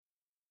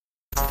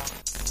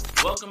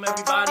Welcome,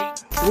 everybody.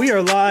 We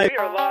are live.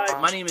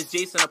 My name is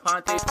Jason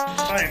Aponte.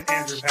 I am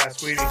Andrew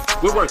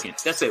Pasquini. We're working.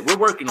 That's it. We're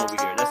working over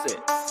here. That's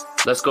it.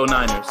 Let's go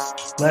Niners.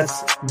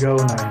 Let's go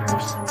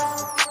Niners.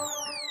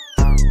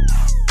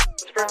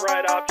 Sprint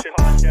Ride Option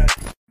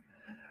Podcast.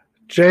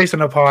 Jason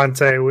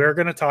Aponte. We're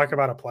going to talk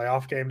about a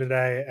playoff game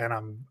today, and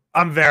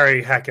I'm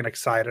very heckin'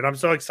 excited. I'm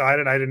so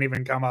excited I didn't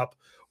even come up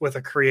with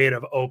a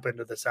creative open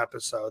to this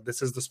episode.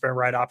 This is the Sprint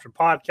Ride Option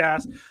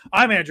Podcast.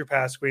 I'm Andrew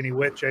Pasquini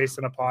with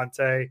Jason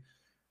Aponte.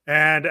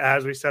 And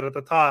as we said at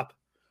the top,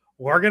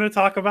 we're going to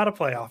talk about a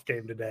playoff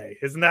game today.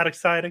 Isn't that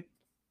exciting?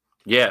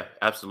 Yeah,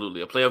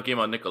 absolutely. A playoff game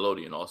on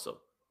Nickelodeon also.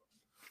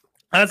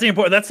 That's the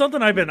important. That's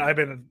something I've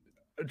been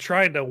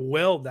trying to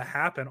will to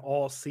happen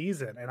all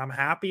season, and I'm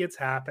happy it's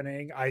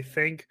happening. I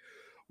think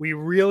we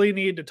really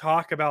need to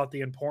talk about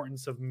the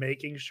importance of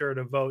making sure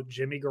to vote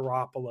Jimmy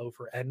Garoppolo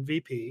for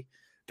MVP.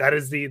 That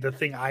is the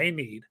thing I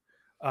need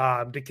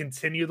to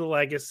continue the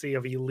legacy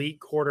of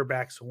elite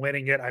quarterbacks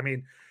winning it. I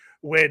mean,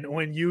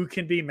 when you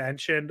can be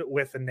mentioned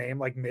with a name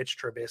like Mitch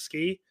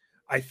Trubisky,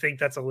 I think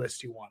that's a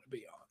list you want to be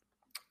on.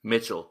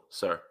 Mitchell,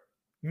 sir.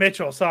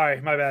 Mitchell, sorry,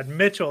 my bad.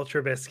 Mitchell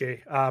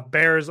Trubisky,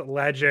 Bears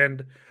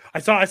legend. I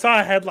saw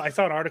a headline. I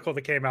saw an article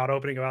that came out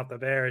opening about the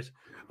Bears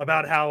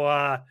about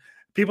how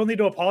people need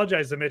to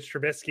apologize to Mitch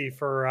Trubisky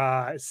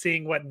for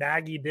seeing what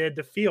Nagy did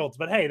to Fields.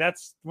 But hey,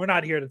 we're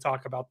not here to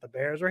talk about the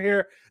Bears. We're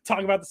here to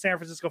talk about the San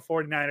Francisco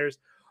 49ers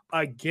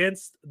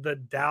against the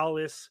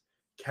Dallas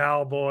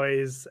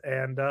Cowboys.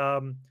 And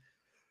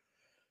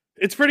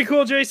it's pretty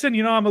cool, Jason.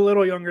 You know, I'm a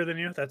little younger than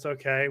you. That's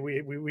okay.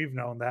 We've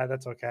known that.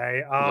 That's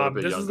okay.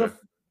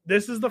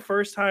 This is the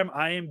first time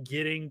I am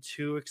getting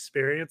to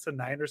experience a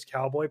Niners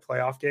Cowboy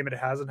playoff game. It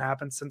hasn't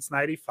happened since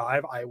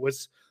 95. I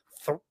was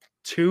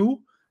two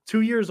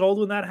years old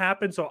when that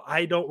happened, so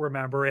I don't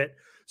remember it.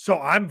 So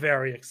I'm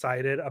very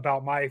excited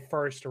about my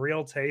first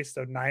real taste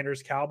of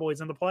Niners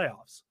Cowboys in the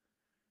playoffs.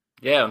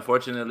 Yeah,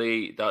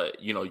 unfortunately,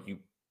 you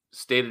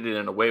stated it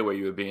in a way where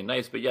you were being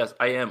nice, but yes,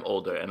 I am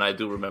older, and I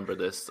do remember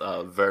this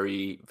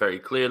very, very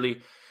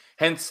clearly.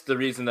 Hence the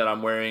reason that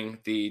I'm wearing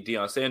the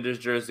Deion Sanders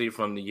jersey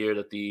from the year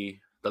that the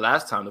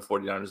last time the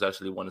 49ers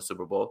actually won a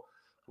Super Bowl,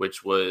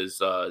 which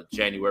was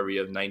January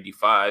of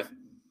 95.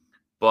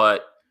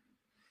 But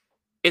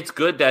it's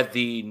good that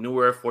the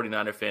newer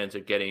 49er fans are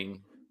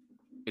getting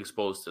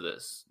exposed to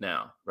this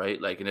now,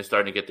 right? Like, and they're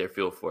starting to get their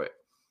feel for it.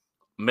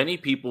 Many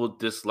people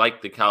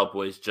dislike the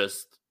Cowboys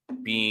just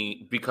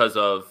because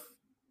of,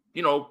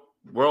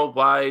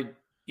 worldwide,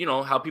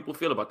 how people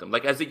feel about them.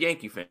 Like, as a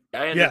Yankee fan,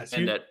 I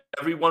understand that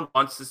everyone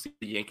wants to see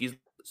the Yankees.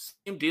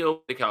 Same deal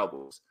with the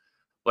Cowboys.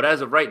 But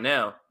as of right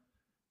now,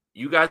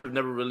 you guys have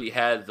never really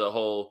had the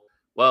whole,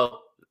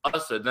 well,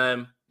 us or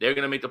them, they're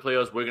going to make the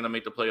playoffs, we're going to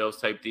make the playoffs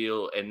type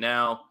deal. And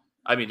now,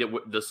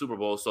 the Super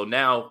Bowl. So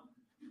now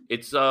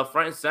it's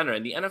front and center.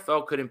 And the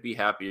NFL couldn't be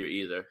happier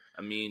either.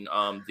 I mean,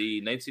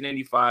 the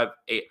 1995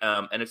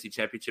 NFC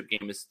Championship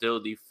game is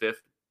still the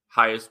fifth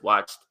highest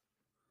watched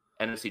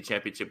NFC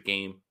Championship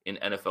game in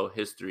NFL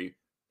history.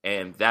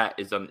 And that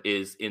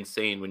is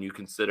insane when you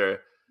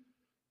consider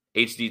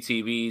HD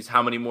TVs,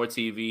 how many more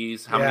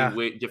TVs, how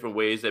many different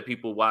ways that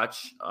people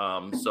watch.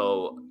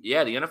 So,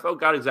 yeah, the NFL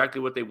got exactly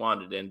what they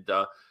wanted. And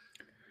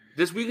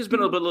this week has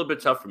been a little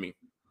bit tough for me.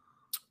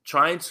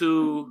 Trying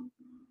to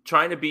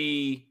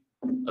be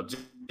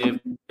objective,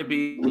 to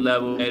be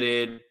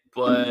level-headed,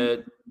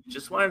 but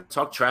just wanted to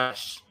talk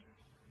trash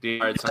the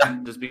entire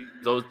time. Just because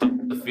those are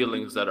the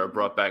feelings that are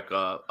brought back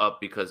up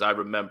because I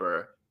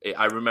remember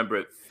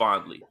it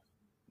fondly.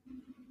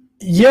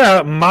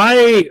 Yeah,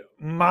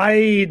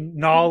 my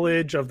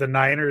knowledge of the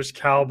Niners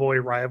Cowboy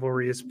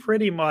rivalry is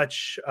pretty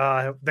much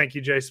thank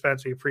you, Jay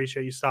Spence. We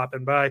appreciate you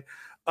stopping by.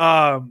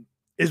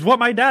 Is what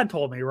my dad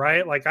told me,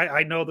 right? Like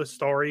I know the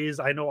stories,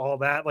 I know all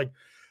that. Like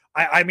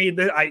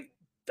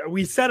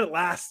we said it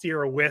last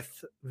year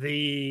with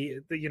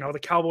the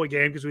Cowboy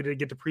game because we didn't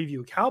get to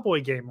preview a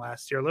Cowboy game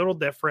last year. A little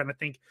different. I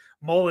think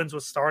Mullins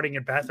was starting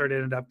and Beathard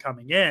ended up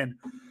coming in.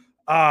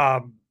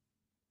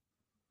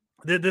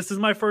 This is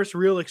my first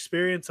real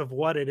experience of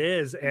what it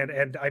is.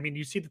 And I mean,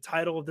 you see the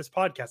title of this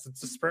podcast.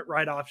 It's a Sprint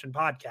Ride Option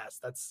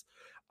Podcast. That's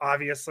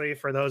obviously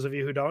for those of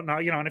you who don't know,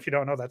 and if you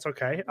don't know, that's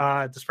okay.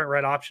 The Sprint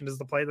Ride Option is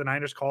the play the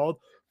Niners called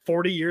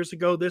 40 years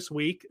ago this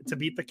week to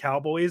beat the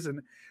Cowboys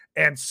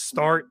and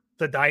start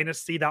the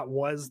dynasty that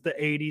was the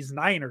 80s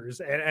Niners.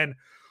 And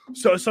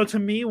so to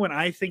me, when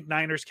I think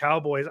Niners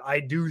Cowboys, I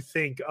do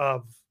think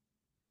of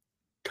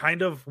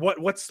kind of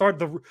what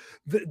started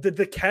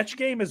the catch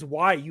game is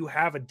why you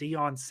have a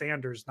Deion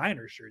Sanders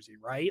Niners jersey,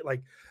 right?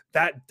 Like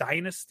that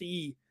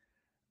dynasty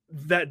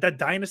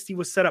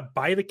was set up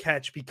by the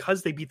catch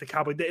because they beat the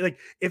Cowboys. Like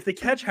if the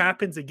catch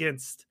happens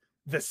against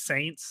the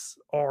Saints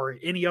or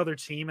any other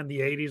team in the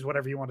 80s,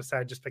 whatever you want to say,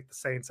 I just picked the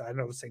Saints. I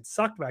know the Saints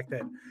sucked back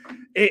then.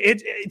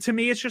 It to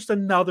me, it's just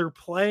another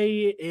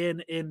play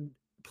in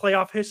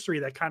playoff history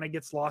that kind of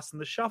gets lost in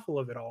the shuffle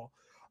of it all.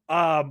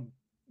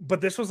 But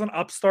this was an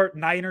upstart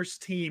Niners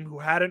team who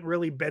hadn't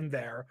really been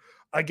there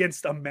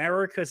against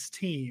America's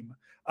team.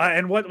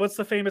 And what's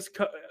the famous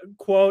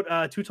quote?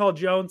 Too Tall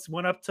Jones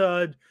went up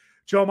to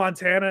Joe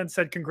Montana and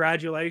said,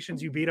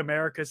 "Congratulations, you beat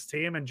America's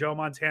team." And Joe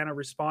Montana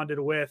responded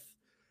with,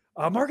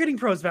 "Marketing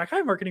Pro's back.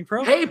 Hi, Marketing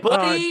Pro. Hey,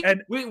 buddy.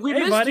 And we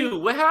missed buddy. You.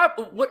 What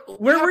happened?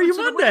 Where were you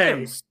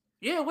Monday?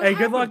 Yeah, what happened,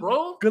 good luck,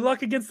 bro? Good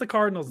luck against the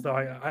Cardinals, though.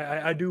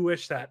 I do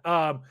wish that.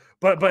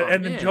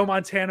 Then Joe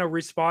Montana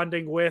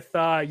responding with,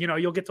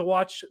 you'll get to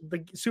watch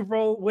the Super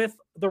Bowl with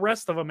the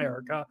rest of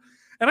America.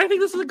 And I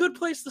think this is a good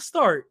place to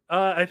start.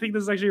 I think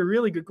this is actually a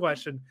really good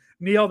question.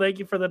 Neil, thank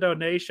you for the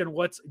donation.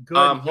 What's good,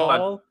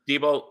 y'all?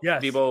 Debo,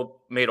 yes. Debo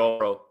made All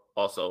Pro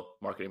also,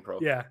 Marketing Pro.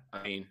 Yeah.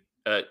 I mean,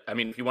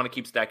 if you want to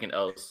keep stacking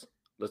L's,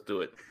 let's do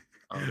it.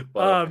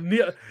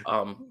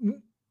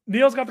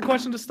 Neil's got the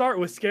question to start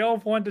with. Scale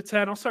of 1 to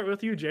 10. I'll start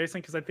with you,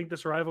 Jason, because I think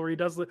this rivalry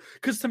does.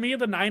 Because to me,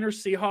 the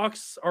Niners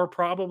Seahawks are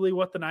probably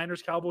what the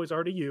Niners Cowboys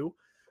are to you.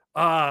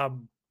 How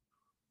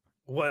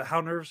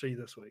nervous are you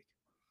this week?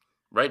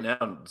 Right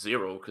now,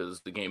 0,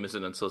 because the game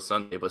isn't until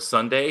Sunday. But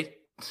Sunday,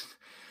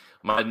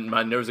 my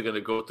nerves are going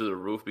to go through the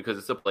roof because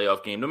it's a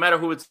playoff game. No matter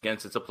who it's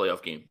against, it's a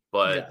playoff game.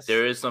 But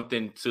There is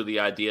something to the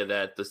idea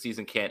that the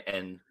season can't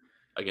end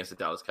against the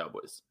Dallas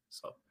Cowboys.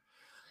 So,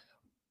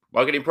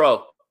 Marketing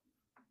Pro.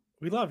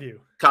 We love you.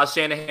 Kyle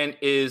Shanahan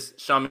is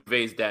Sean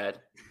McVay's dad.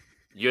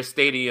 Your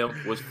stadium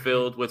was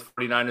filled with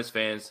 49ers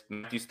fans.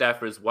 Matthew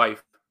Stafford's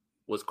wife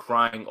was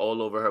crying all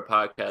over her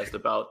podcast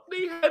about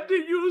they had to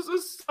use a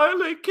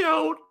silent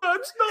count.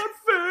 That's not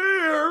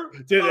fair.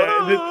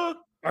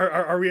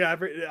 Are we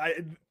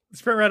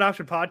Sprint Red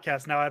Option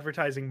Podcast now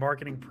advertising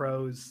Marketing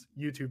Pro's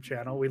YouTube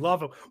channel? We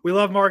love him. We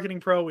love Marketing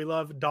Pro. We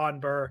love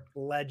Don Burr,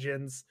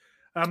 legends.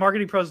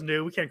 Marketing Pro's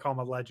new. We can't call him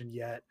a legend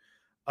yet.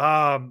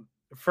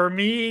 For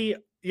me,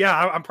 yeah,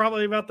 I'm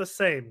probably about the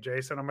same,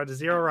 Jason. I'm at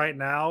 0 right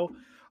now.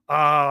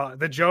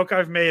 The joke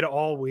I've made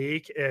all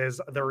week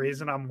is the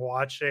reason I'm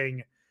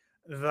watching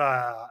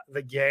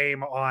the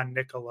game on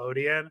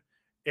Nickelodeon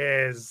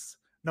is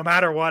no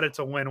matter what, it's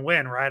a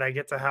win-win, right? I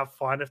get to have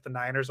fun if the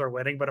Niners are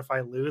winning, but if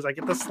I lose, I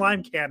get the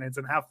slime cannons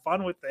and have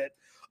fun with it.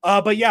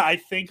 But yeah, I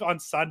think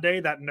on Sunday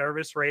that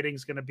nervous rating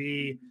is going to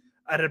be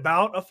at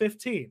about a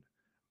 15.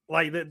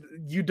 Like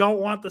you don't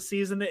want the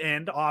season to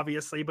end,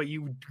 obviously, but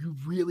you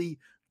really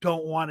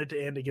don't want it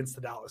to end against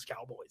the Dallas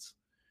Cowboys.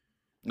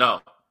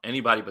 No,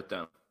 anybody but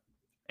them.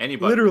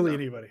 Anybody. Literally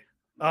anybody.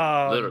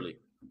 Literally.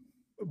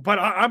 But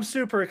I'm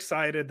super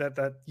excited that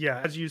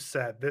as you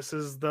said, this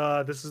is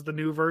the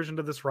new version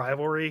of this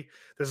rivalry.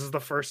 This is the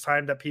first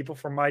time that people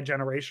from my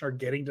generation are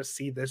getting to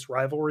see this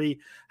rivalry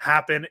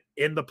happen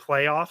in the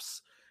playoffs.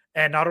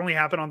 And not only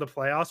happen on the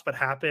playoffs, but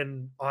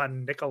happen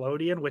on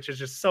Nickelodeon, which is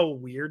just so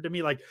weird to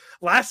me. Like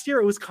last year,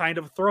 it was kind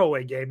of a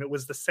throwaway game. It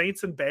was the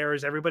Saints and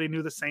Bears. Everybody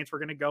knew the Saints were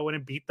going to go in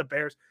and beat the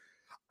Bears.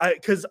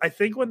 Because I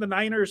think when the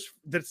Niners,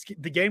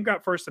 the game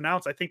got first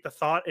announced, I think the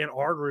thought in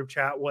our group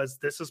chat was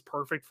this is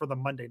perfect for the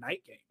Monday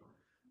night game.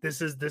 This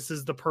is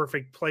the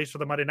perfect place for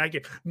the Monday night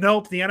game.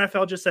 Nope, the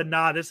NFL just said,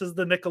 nah, this is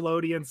the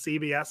Nickelodeon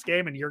CBS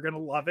game, and you're going to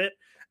love it.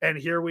 And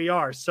here we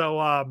are.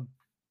 So,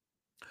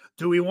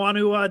 do we want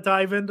to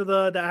dive into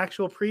the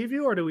actual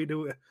preview, or do we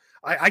do?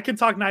 I can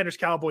talk Niners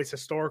Cowboys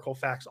historical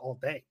facts all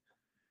day.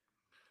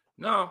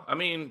 No, I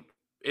mean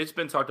it's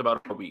been talked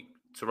about all week.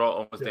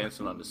 Terrell Owens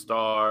dancing on the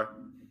star.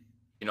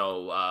 You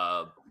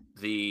know,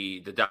 the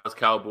Dallas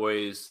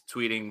Cowboys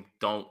tweeting,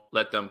 "Don't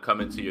let them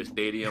come into your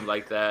stadium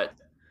like that."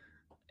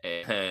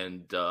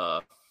 And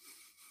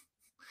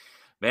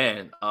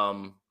man,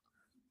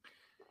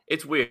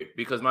 it's weird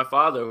because my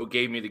father, who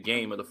gave me the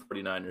game of the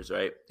 49ers,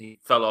 right? He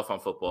fell off on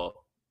football.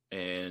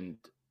 And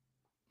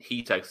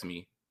he texted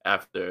me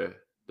after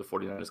the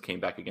 49ers came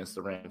back against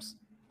the Rams.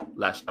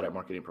 Last shot at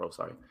Marketing Pro,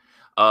 sorry.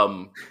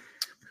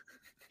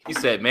 He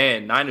said,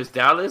 man, Niners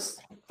Dallas.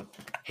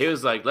 He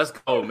was like, let's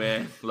go,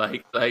 man.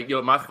 Like,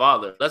 my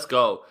father, let's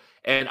go.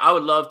 And I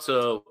would love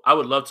to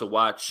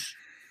watch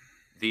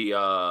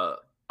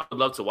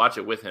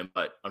it with him,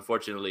 but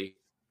unfortunately,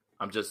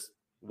 I'm just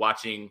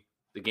watching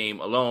the game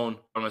alone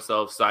by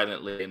myself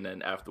silently, and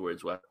then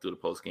afterwards we'll have to do the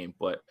post game.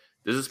 But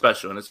this is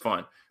special and it's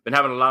fun. Been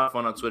having a lot of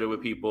fun on Twitter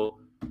with people,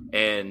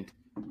 and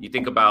you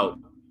think about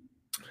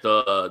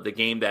the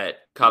game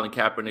that Colin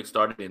Kaepernick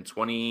started in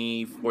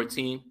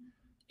 2014,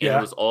 and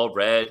it was all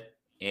red,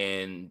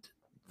 and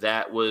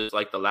that was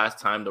like the last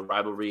time the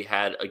rivalry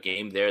had a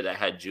game there that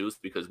had juice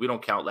because we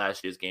don't count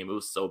last year's game. It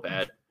was so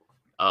bad.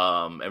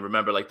 And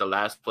remember, like the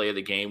last play of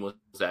the game was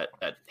that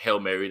Hail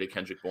Mary to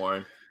Kendrick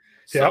Bourne.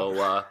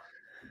 So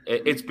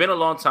it's been a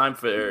long time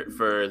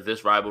for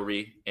this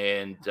rivalry,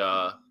 and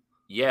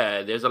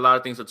there's a lot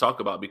of things to talk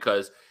about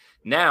because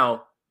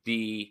now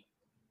the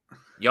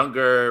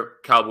younger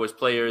Cowboys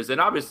players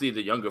and obviously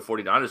the younger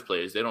 49ers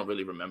players, they don't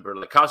really remember.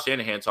 Like Kyle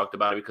Shanahan talked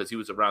about it because he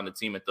was around the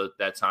team at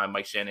that time.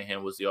 Mike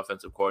Shanahan was the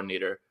offensive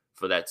coordinator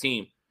for that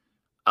team.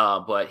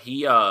 But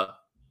he,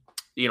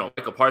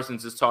 Michael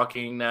Parsons is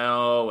talking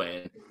now,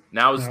 and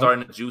now it's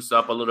starting to juice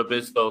up a little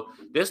bit. So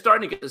they're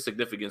starting to get the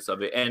significance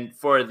of it. And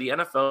for the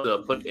NFL to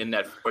put in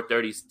that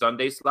 4:30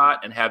 Sunday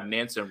slot and have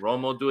Nance and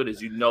Romo do it,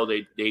 as you know,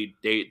 they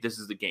this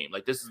is the game.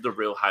 Like this is the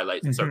real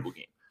highlight circle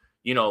game.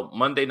 You know,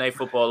 Monday Night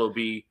Football will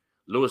be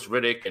Louis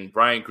Riddick and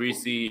Brian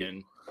Greasy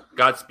and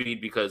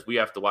Godspeed, because we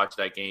have to watch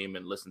that game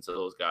and listen to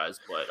those guys.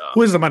 But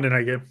who is the Monday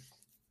night game?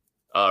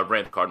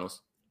 Rams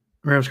Cardinals.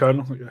 Rams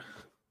Cardinals.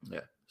 Yeah.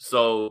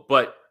 So,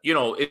 but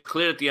it's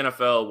clear that the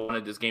NFL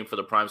wanted this game for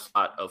the prime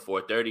slot of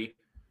 4:30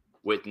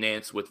 with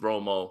Nance, with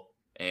Romo,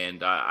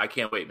 and I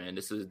can't wait, man.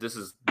 This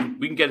is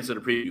we can get into the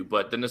preview,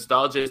 but the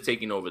nostalgia is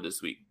taking over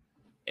this week,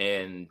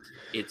 and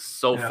it's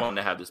so fun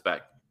to have this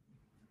back.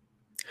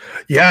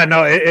 Yeah,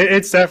 no,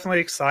 it's definitely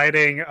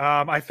exciting.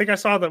 I think I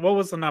saw that. What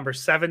was the number?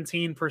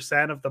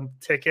 17% of the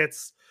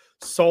tickets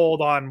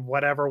sold on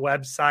whatever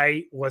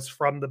website was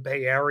from the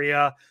Bay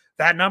Area.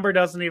 That number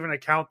doesn't even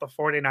account the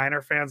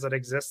 49er fans that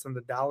exist in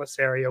the Dallas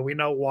area. We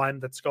know one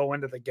that's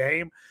going to the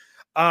game.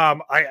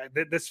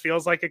 This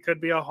feels like it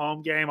could be a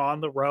home game on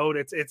the road.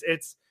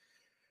 It's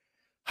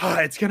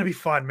going to be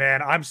fun,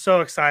 man. I'm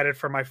so excited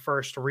for my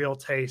first real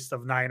taste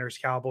of Niners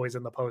Cowboys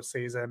in the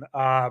postseason.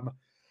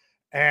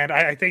 And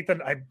I think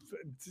that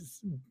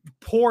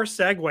poor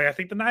segue. I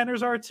think the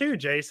Niners are too,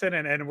 Jason.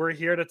 And we're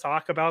here to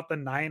talk about the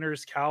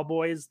Niners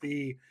Cowboys,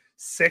 the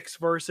 6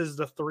 versus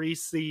the 3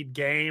 seed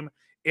game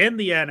in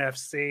the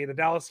NFC. The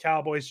Dallas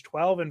Cowboys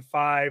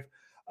 12-5,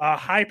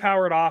 high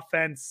powered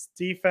offense.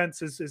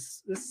 Defense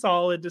is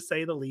solid to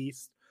say the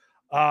least.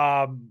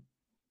 I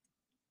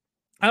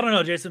don't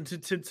know, Jason,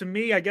 to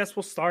me, I guess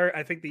we'll start.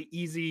 I think the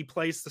easy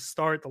place to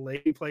start, the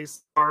lazy place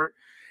to start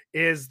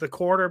is the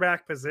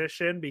quarterback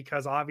position,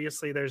 because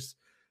obviously there's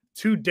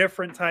 2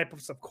 different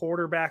types of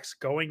quarterbacks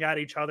going at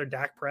each other.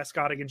 Dak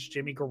Prescott against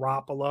Jimmy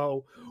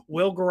Garoppolo.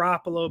 Will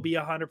Garoppolo be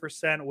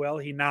 100%? Will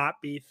he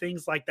not be?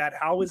 Things like that.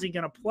 How is he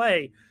going to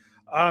play?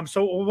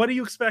 So what do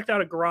you expect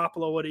out of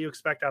Garoppolo? What do you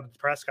expect out of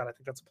Prescott? I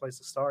think that's a place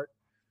to start.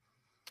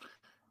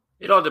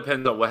 It all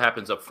depends on what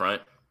happens up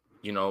front.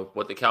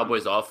 What the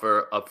Cowboys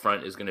offer up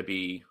front is going to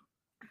be,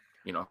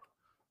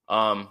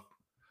 wouldn't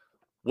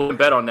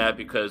bet on that,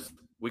 because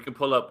we can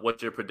pull up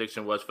what your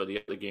prediction was for the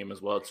other game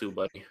as well, too,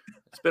 buddy.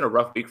 It's been a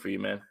rough week for you,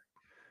 man.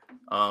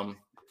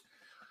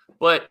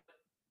 But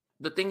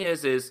the thing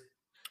is,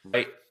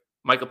 right,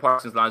 Micah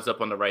Parsons lines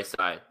up on the right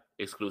side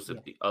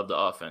exclusively of the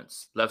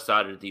offense, left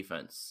side of the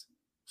defense.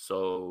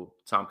 So,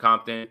 Tom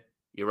Compton,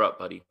 you're up,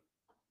 buddy.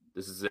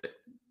 This is it.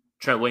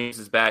 Trent Williams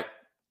is back.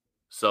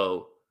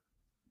 So,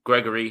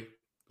 Gregory,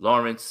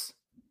 Lawrence,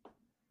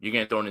 you're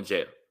getting thrown in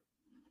jail.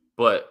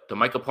 But the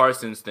Micah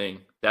Parsons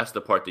thing, that's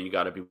the part that you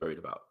got to be worried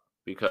about.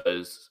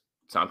 Because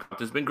Tom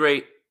Compton's been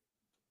great.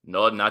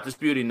 No, not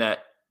disputing that.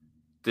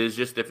 This is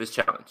just stiffest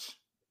challenge.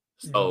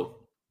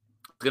 So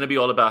it's going to be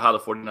all about how the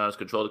 49ers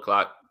control the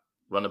clock,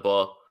 run the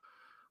ball,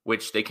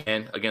 which they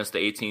can against the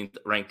 18th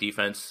ranked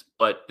defense.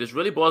 But this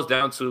really boils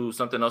down to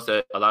something else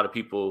that a lot of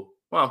people,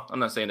 well, I'm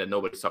not saying that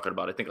nobody's talking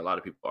about. I think a lot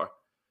of people are.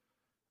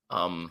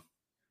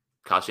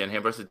 Kyle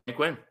Shanahan versus Dan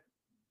Quinn.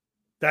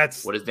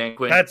 What is Dan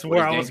Quinn? That's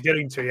where I was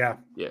getting to, yeah.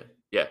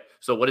 Yeah.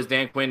 So what does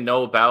Dan Quinn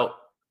know about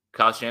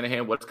Kyle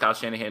Shanahan? What does Kyle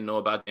Shanahan know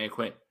about Dan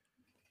Quinn?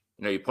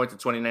 You point to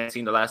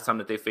 2019, the last time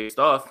that they faced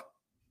off.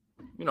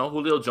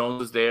 Julio Jones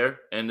was there,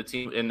 and the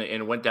team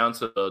and went down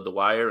to the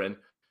wire. And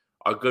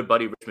our good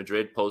buddy Rich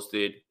Madrid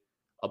posted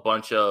a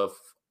bunch of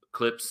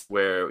clips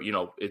where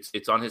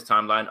it's on his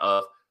timeline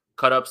of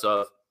cut-ups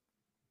of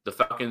the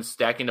Falcons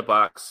stacking the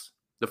box,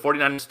 the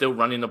 49ers still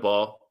running the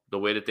ball the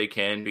way that they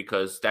can,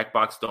 because stack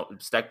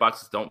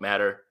boxes don't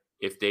matter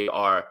if they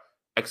are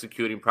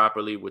executing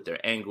properly with their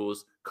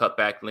angles,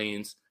 cutback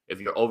lanes. If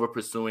you're over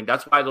pursuing,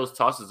 that's why those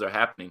tosses are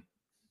happening.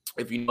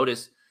 If you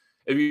notice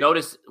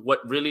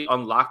what really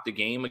unlocked the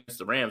game against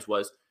the Rams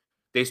was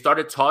they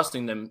started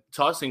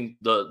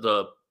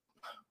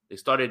they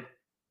started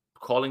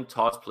calling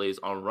toss plays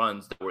on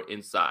runs that were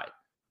inside.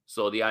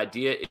 So the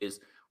idea is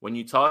when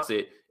you toss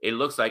it, it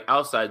looks like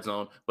outside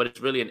zone, but it's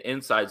really an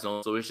inside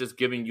zone. So it's just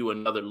giving you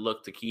another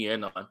look to key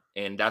in on.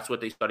 And that's what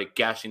they started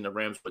gashing the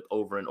Rams with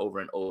over and over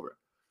and over.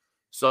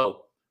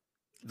 So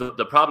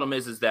the problem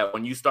is that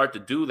when you start to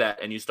do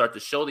that and you start to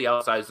show the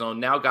outside zone,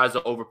 now guys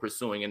are over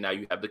pursuing, and now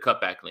you have the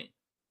cutback lane.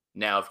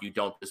 Now, if you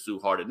don't pursue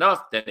hard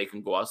enough, then they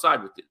can go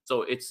outside with it.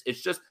 So it's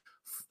just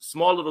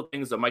small little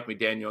things that Mike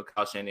McDaniel and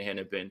Kyle Shanahan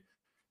have been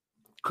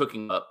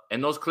cooking up.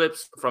 And those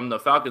clips from the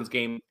Falcons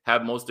game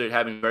have Mostert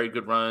having very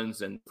good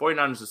runs, and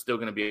 49ers are still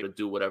going to be able to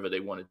do whatever they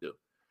want to do.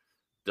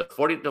 The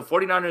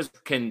 49ers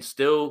can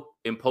still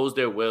impose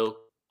their will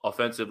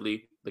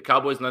offensively. The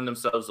Cowboys lend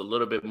themselves a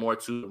little bit more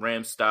to the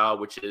Rams style,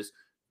 which is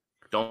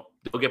they'll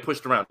get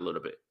pushed around a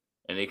little bit,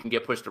 and they can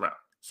get pushed around.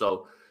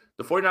 So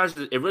the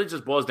 49ers, it really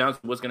just boils down to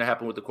what's going to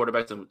happen with the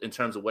quarterbacks in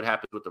terms of what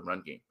happens with the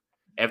run game.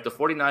 And if the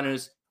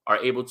 49ers are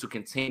able to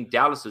contain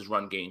Dallas's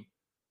run game,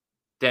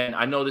 then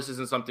I know this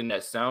isn't something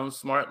that sounds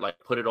smart, like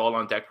put it all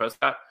on Dak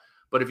Prescott.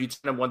 But if you turn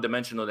them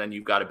one-dimensional, then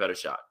you've got a better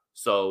shot.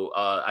 So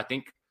I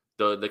think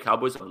the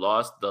Cowboys have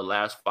lost the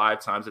last 5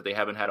 times that they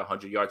haven't had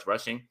 100 yards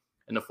rushing,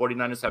 and the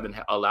 49ers haven't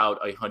allowed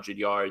 100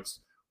 yards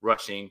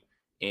rushing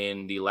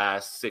in the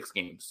last 6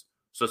 games.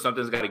 So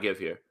something's got to give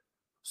here.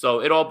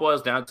 So it all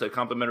boils down to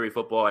complementary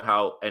football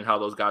and how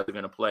those guys are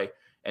going to play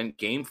and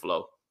game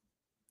flow.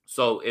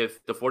 So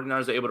if the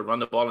 49ers are able to run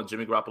the ball and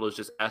Jimmy Garoppolo is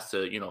just asked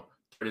to,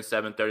 third and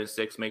 7, third and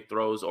 6, make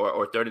throws,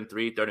 or third and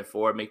 3, third and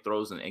 4, make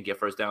throws and get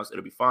first downs.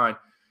 It'll be fine.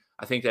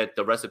 I think that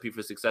the recipe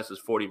for success is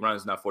 40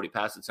 runs, not 40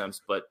 pass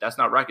attempts, but that's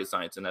not rocket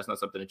science, and that's not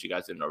something that you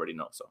guys didn't already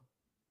know. So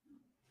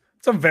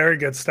it's a very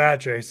good stat,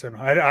 Jason.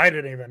 I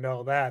didn't even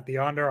know that. The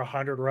under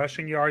 100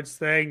 rushing yards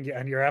thing,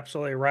 and you're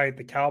absolutely right.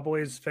 The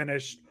Cowboys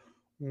finished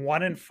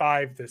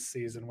 1-5 this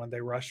season when they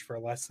rushed for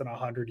less than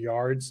 100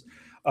 yards.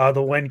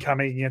 The win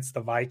coming against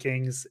the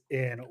Vikings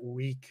in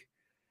week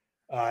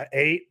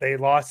 8. They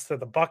lost to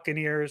the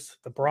Buccaneers,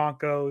 the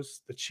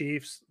Broncos, the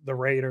Chiefs, the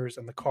Raiders,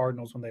 and the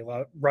Cardinals when they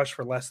rushed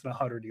for less than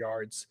 100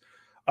 yards.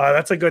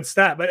 That's a good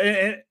stat. But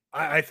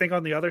I think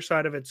on the other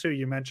side of it, too,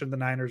 you mentioned the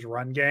Niners'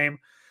 run game.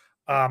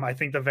 I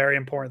think the very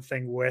important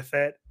thing with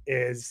it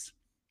is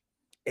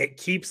it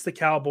keeps the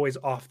Cowboys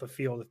off the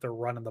field if they're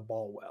running the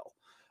ball well.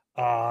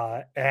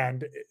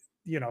 And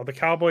the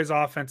Cowboys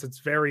offense, it's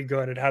very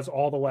good. It has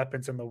all the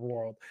weapons in the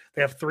world.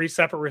 They have 3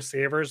 separate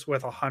receivers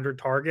with 100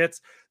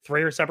 targets,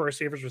 3 separate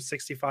receivers with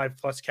 65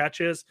 plus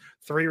catches,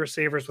 3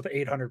 receivers with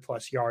 800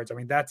 plus yards. I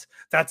mean, that's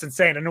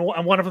insane. And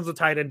one of them's a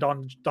tight end,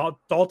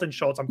 Dalton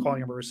Schultz. I'm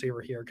calling him a receiver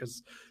here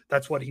because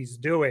that's what he's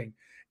doing.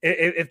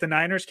 If the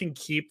Niners can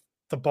keep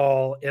the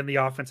ball in the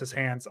offense's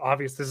hands,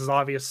 this is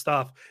obvious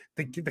stuff.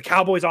 The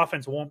Cowboys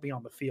offense won't be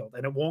on the field,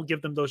 and it won't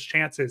give them those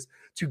chances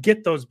to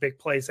get those big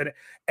plays.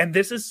 And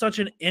this is such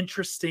an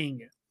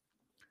interesting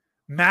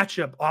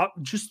matchup.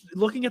 Just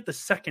looking at the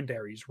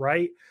secondaries,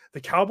 right? The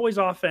Cowboys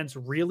offense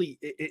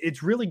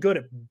it's really good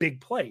at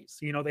big plays.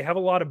 They have a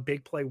lot of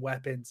big play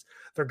weapons.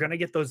 They're going to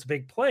get those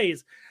big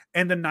plays.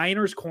 And the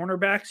Niners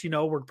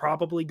cornerbacks, we're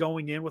probably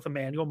going in with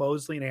Emmanuel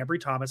Moseley and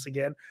Ambry Thomas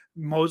again.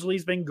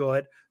 Mosley's been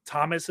good.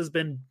 Thomas has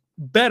been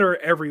better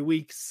every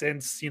week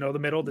since the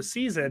middle of the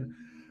season.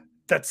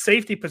 That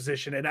safety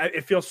position, and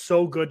it feels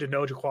so good to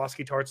know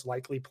Jaquiski Tartt's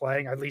likely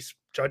playing, at least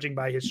judging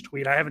by his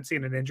tweet. I haven't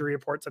seen an injury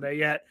report today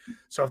yet,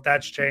 so if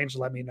that's changed,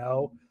 let me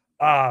know.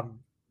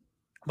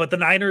 But the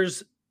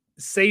Niners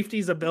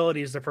safety's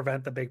abilities to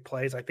prevent the big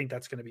plays, I think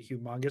that's going to be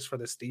humongous for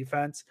this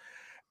defense.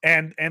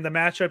 And the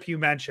matchup you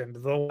mentioned,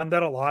 the one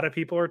that a lot of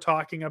people are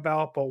talking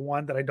about, but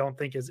one that I don't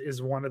think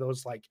is one of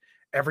those like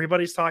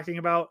everybody's talking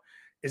about,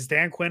 is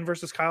Dan Quinn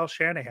versus Kyle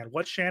Shanahan.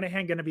 What's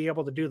Shanahan going to be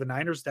able to do? The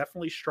Niners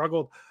definitely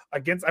struggled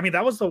against. I mean,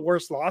 that was the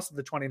worst loss of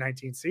the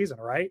 2019 season,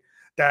 right?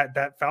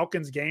 That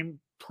Falcons game,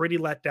 pretty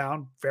let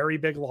down, very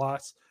big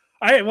loss.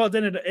 It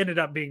ended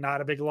up being not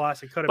a big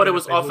loss. It could have, but it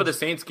was off of the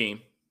Saints game.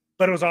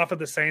 But it was off of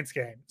the Saints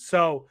game,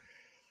 so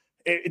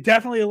it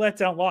definitely a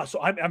letdown loss. So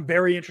I'm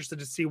very interested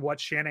to see what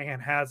Shanahan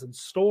has in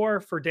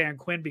store for Dan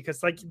Quinn,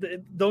 because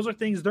those are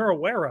things they're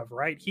aware of,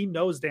 right? He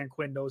knows Dan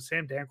Quinn knows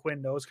him. Dan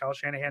Quinn knows Kyle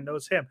Shanahan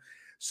knows him.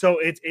 So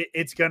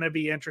it's going to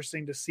be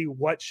interesting to see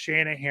what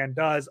Shanahan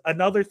does.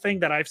 Another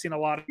thing that I've seen a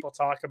lot of people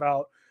talk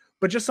about,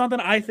 but just something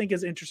I think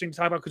is interesting to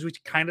talk about because we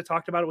kind of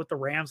talked about it with the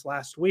Rams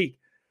last week.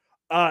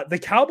 The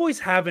Cowboys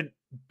haven't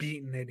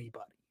beaten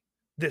anybody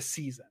this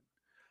season.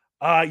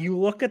 You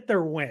look at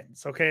their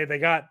wins, okay? They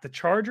got the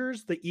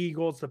Chargers, the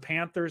Eagles, the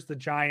Panthers, the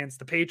Giants,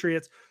 the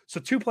Patriots. So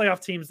 2 playoff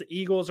teams. The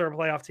Eagles are a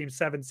playoff team,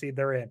 7 seed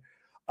they're in.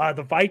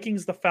 The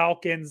Vikings, the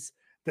Falcons,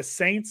 the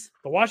Saints,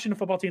 the Washington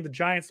football team, the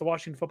Giants, the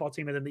Washington football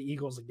team, and then the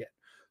Eagles again.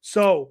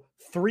 So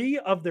 3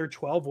 of their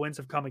 12 wins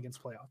have come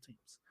against playoff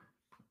teams.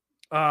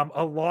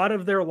 A lot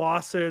of their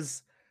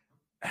losses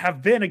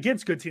have been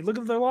against good teams. Look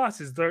at their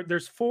losses.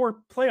 There's 4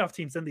 playoff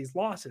teams in these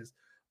losses.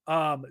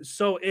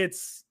 So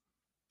it's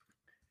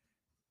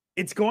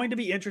going to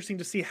be interesting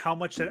to see how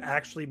much that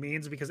actually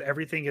means, because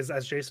everything is,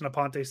 as Jason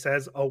Aponte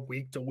says, a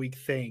week-to-week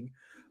thing.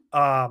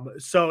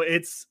 So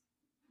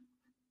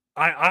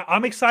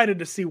I'm excited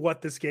to see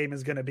what this game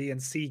is going to be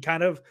and see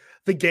kind of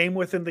the game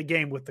within the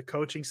game with the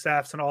coaching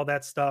staffs and all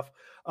that stuff.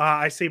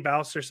 I see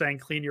Bowser saying,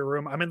 clean your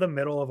room. I'm in the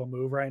middle of a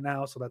move right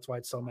now, so that's why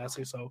it's so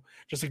messy. So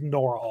just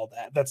ignore all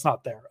that. That's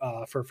not there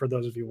for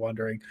those of you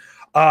wondering.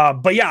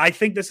 But yeah, I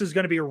think this is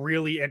going to be a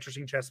really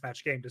interesting chess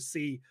match game to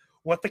see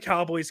what the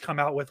Cowboys come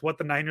out with, what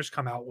the Niners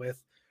come out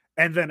with,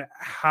 and then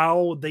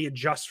how they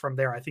adjust from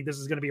there. I think this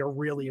is going to be a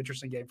really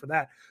interesting game for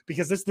that,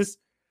 because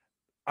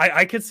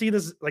I could see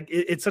this, like,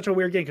 it's such a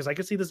weird game because I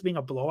could see this being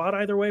a blowout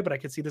either way, but I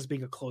could see this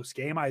being a close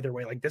game either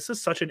way. Like, this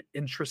is such an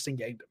interesting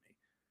game to me.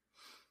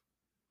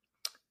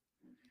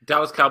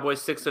 Dallas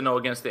Cowboys 6-0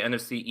 against the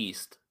NFC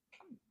East.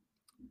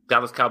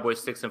 Dallas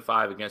Cowboys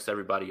 6-5 against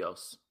everybody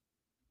else.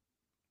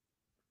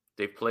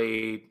 They've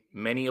played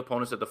many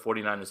opponents that the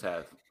 49ers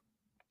have.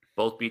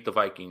 Both beat the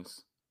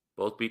Vikings.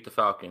 Both beat the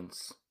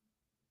Falcons.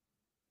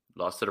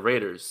 Lost to the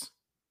Raiders.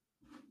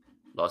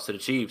 Lost to the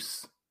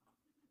Chiefs.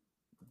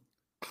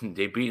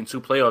 They've beaten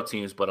 2 playoff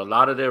teams, but a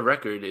lot of their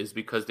record is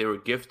because they were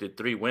gifted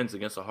 3 wins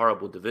against a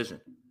horrible division.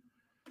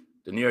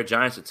 The New York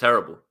Giants are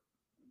terrible.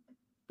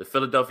 The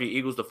Philadelphia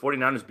Eagles, the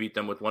 49ers beat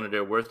them with one of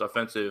their worst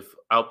offensive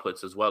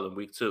outputs as well in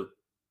week 2.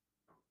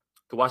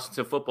 The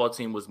Washington football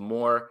team was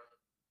more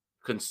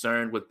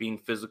concerned with being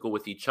physical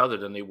with each other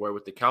than they were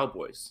with the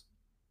Cowboys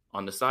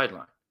on the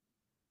sideline.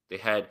 They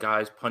had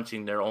guys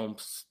punching their own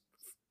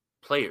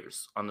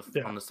players on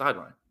the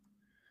sideline.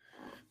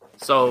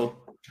 So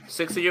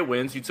 6 of your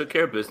wins, you took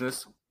care of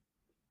business.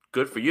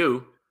 Good for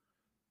you.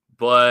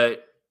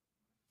 But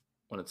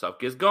when the tough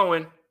gets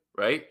going,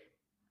 right?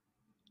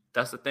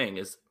 That's the thing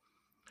is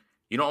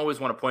you don't always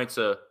want to point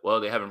to,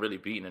 well, they haven't really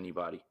beaten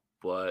anybody,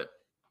 but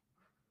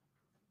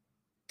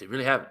they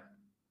really haven't.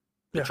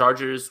 The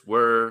Chargers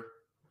were,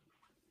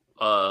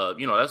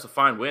 that's a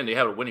fine win. They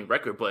have a winning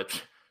record,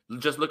 but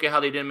just look at how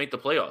they didn't make the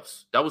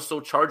playoffs. That was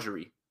so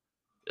Chargery.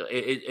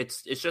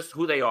 It's just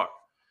who they are.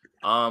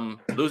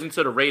 Losing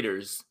to the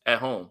Raiders at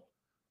home,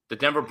 the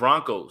Denver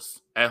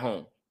Broncos at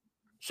home.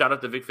 Shout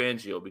out to Vic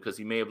Fangio because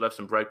he may have left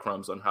some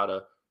breadcrumbs on how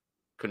to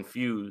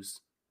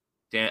confuse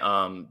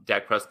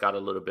Dak Prescott a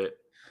little bit.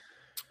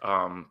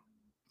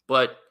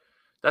 But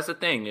that's the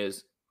thing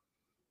is,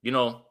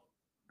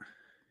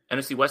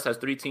 NFC West has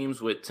 3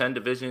 teams with 10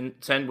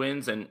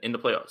 wins and in the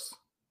playoffs.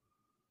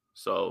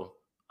 So,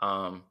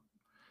 let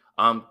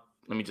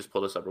me just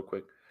pull this up real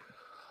quick.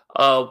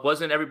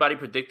 Wasn't everybody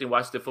predicting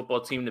Washington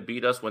football team to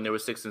beat us when they were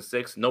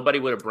 6-6? Nobody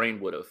with a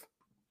brain would have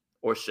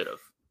or should have.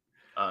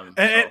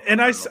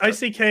 I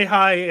see K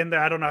High in there.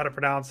 I don't know how to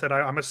pronounce it.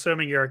 I'm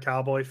assuming you're a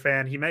Cowboy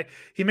fan. He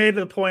made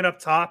the point up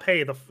top.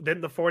 Hey,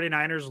 didn't the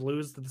 49ers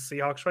lose to the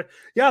Seahawks? Right?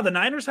 Yeah, the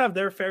Niners have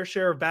their fair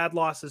share of bad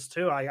losses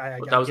too. That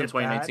was in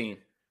 2019.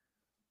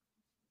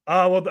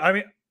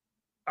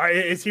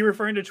 Is he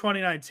referring to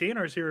 2019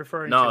 or is he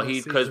referring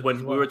to because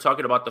when we were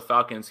talking about the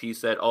Falcons, he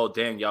said, "Oh,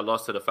 dang, y'all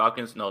lost to the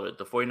Falcons." No,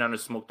 the 49ers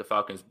smoked the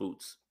Falcons'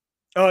 boots.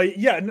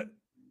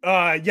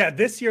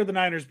 This year the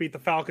Niners beat the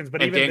Falcons,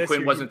 but even Dan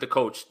Quinn wasn't the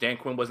coach. Dan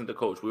Quinn wasn't the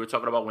coach. We were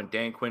talking about when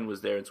Dan Quinn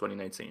was there in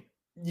 2019.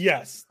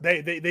 Yes,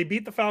 they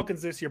beat the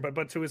Falcons this year,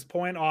 but to his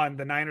point on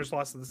the Niners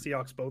lost to the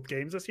Seahawks both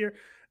games this year,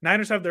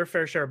 Niners have their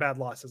fair share of bad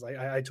losses.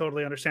 I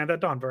totally understand that.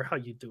 Don Ver, how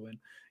you doing?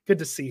 Good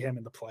to see him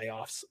in the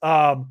playoffs.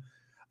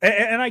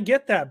 And I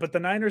get that, but the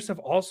Niners have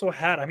also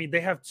had,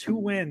 they have 2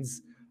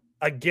 wins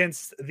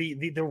against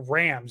the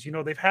Rams.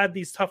 They've had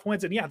these tough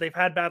wins, and they've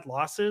had bad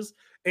losses.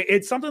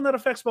 It's something that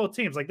affects both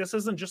teams. Like, this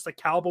isn't just a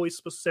Cowboys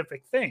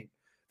specific thing.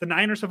 The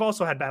Niners have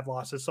also had bad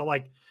losses. So,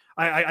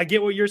 I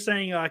get what you're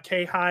saying,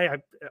 K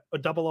High,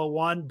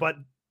 001, but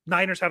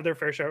Niners have their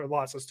fair share of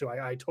losses too.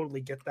 I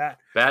totally get that.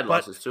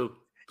 Losses too.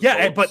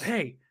 Yeah, but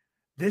hey,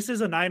 this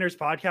is a Niners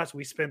podcast.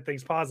 We spin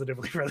things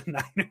positively for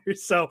the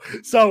Niners. So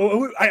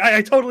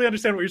I totally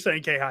understand what you're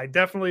saying, K High.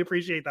 Definitely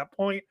appreciate that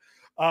point.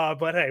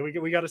 But hey,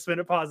 we got to spin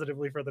it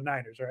positively for the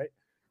Niners, right?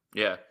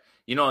 Yeah.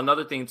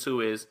 Another thing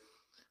too is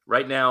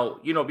right now,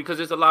 because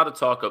there's a lot of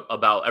talk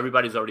about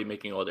everybody's already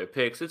making all their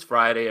picks. It's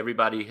Friday.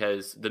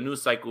 The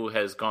news cycle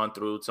has gone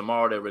through.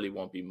 Tomorrow there really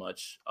won't be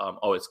much.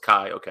 It's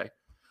Kai. Okay.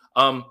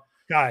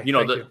 Kai,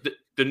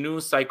 the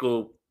news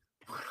cycle.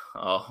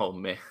 Oh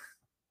man.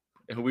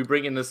 Are we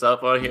bringing this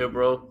up on here,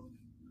 bro?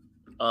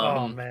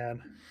 Oh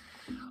man!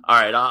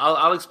 All right,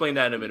 I'll explain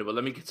that in a minute, but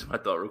let me get to my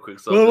thought real quick.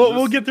 So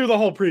we'll get through the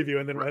whole preview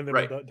and then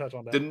we'll touch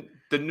on that.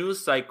 The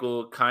news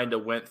cycle kind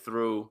of went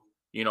through,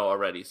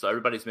 already. So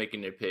everybody's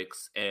making their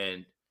picks,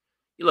 and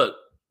look,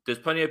 there's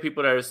plenty of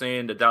people that are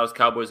saying the Dallas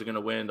Cowboys are going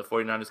to win. The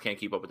 49ers can't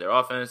keep up with their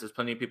offense. There's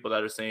plenty of people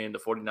that are saying the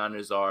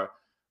 49ers are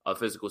a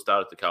physical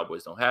style that the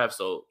Cowboys don't have.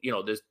 So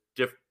there's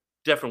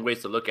different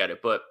ways to look at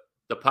it, but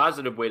the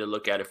positive way to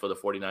look at it for the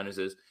 49ers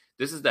is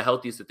this is the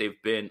healthiest that they've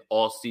been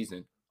all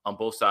season on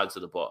both sides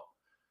of the ball.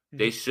 Mm-hmm.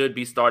 They should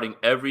be starting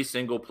every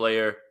single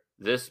player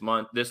this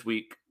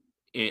week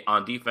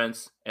on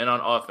defense and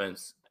on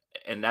offense,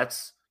 and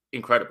that's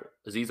incredible.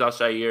 Azeez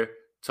Al-Shaair,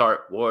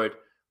 Tart, Ward,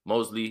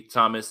 Mosley,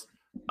 Thomas,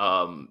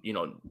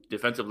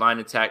 defensive line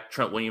intact,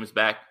 Trent Williams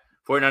back.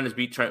 49ers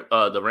beat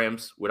the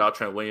Rams without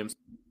Trent Williams.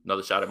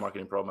 Another shot at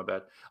Marketing Pro, my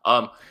bad.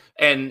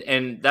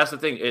 And that's the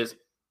thing is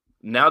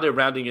now they're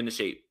rounding into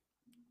shape.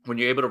 When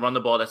you're able to run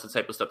the ball, that's the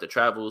type of stuff that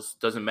travels.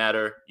 Doesn't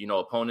matter,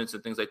 opponents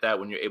and things like that.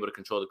 When you're able to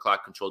control the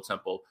clock, control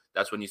tempo,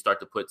 that's when you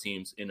start to put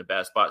teams in a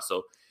bad spot.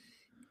 So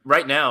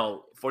right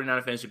now,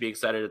 49er fans should be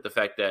excited at the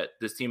fact that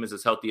this team is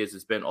as healthy as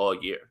it's been all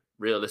year,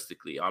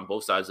 realistically, on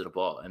both sides of the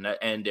ball.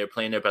 And they're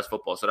playing their best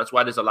football. So that's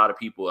why there's a lot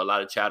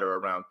of chatter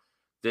around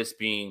this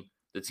being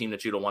the team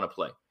that you don't want to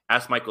play.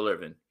 Ask Michael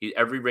Irvin.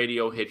 Every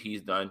radio hit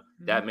he's done,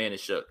 that man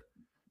is shook.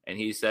 And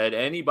he said,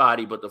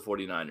 anybody but the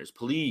 49ers.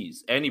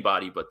 Please,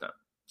 anybody but them.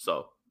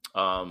 So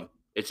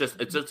it's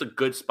just a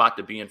good spot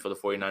to be in for the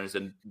 49ers.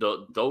 And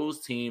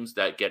those teams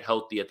that get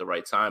healthy at the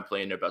right time,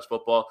 playing their best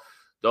football,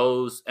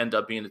 those end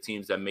up being the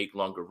teams that make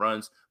longer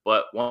runs.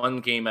 But one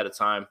game at a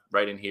time,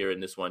 right in here in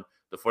this one,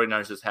 the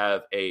 49ers just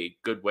have a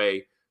good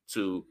way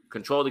to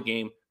control the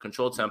game,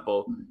 control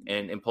tempo,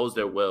 and impose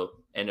their will.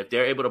 And if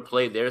they're able to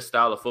play their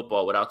style of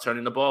football without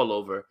turning the ball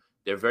over,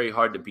 they're very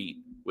hard to beat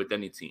with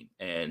any team.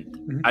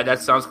 And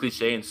that sounds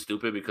cliche and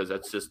stupid because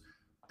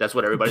that's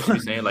what everybody should be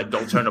saying. Like,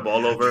 don't turn the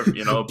ball over,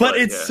 But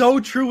it's so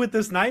true with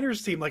this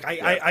Niners team. Like,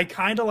 I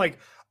kind of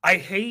I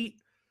hate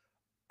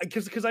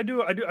because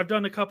I've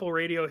done a couple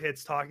radio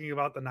hits talking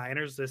about the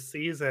Niners this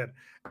season,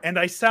 and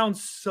I sound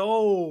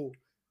so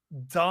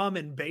dumb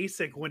and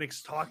basic when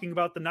it's talking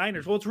about the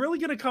Niners. Well, it's really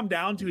going to come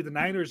down to the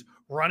Niners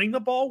running the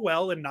ball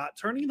well and not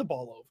turning the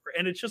ball over.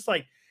 And it's just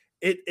like,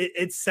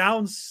 it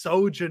sounds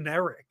so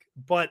generic.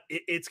 but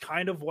it's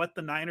kind of what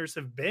the Niners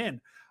have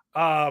been.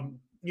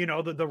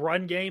 The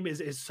run game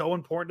is so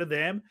important to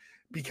them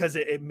because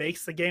it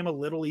makes the game a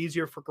little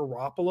easier for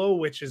Garoppolo,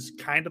 which is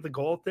kind of the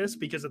goal of this,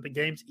 because if the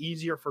game's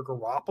easier for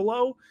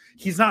Garoppolo,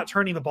 he's not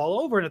turning the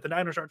ball over. And if the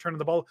Niners aren't turning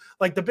the ball,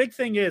 like the big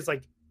thing is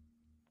like,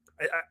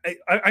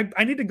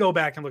 I need to go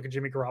back and look at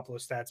Jimmy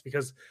Garoppolo's stats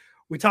because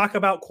we talk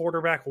about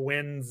quarterback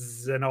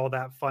wins and all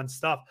that fun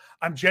stuff.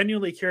 I'm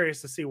genuinely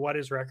curious to see what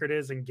his record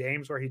is in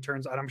games where he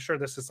turns, and I'm sure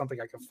this is something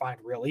I can find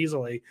real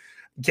easily,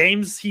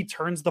 games he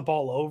turns the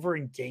ball over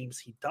and games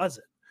he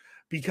doesn't,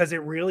 because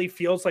it really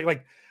feels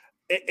like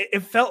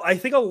it felt, I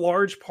think a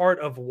large part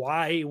of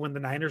why when the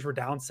Niners were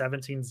down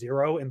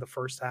 17-0 in the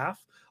first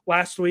half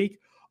last week,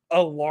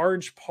 a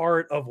large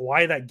part of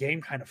why that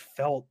game kind of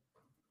felt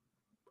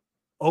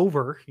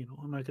over,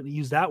 I'm not going to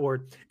use that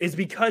word, is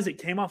because it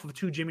came off of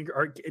Jimmy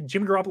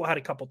Garoppolo had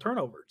a couple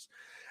turnovers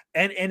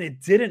and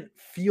it didn't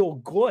feel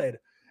good.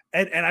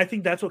 And I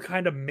think that's what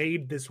kind of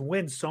made this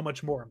win so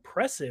much more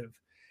impressive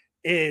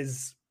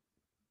is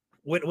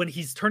when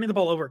he's turning the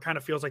ball over, it kind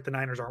of feels like the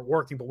Niners aren't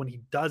working, but when he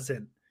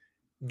doesn't,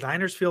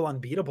 Niners feel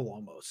unbeatable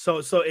almost.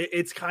 So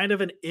it's kind of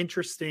an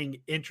interesting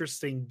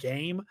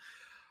game.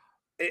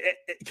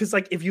 Because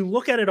like if you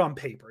look at it on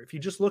paper, if you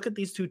just look at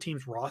these two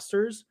teams'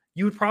 rosters,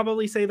 you would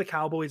probably say the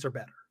Cowboys are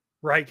better,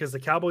 right? Because the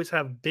Cowboys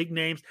have big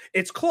names.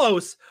 It's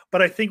close,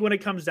 but I think when it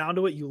comes down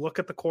to it, you look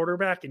at the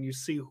quarterback and you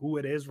see who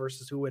it is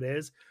versus who it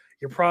is.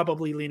 You're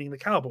probably leaning the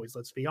Cowboys.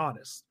 Let's be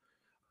honest.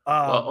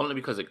 Well, only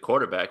because of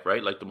quarterback,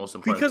 right? Like the most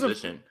important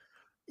position.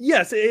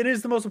 Yes, it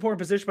is the most important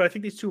position, but I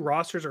think these two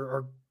rosters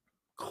are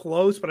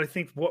close. But I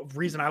think what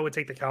reason I would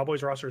take the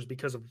Cowboys roster is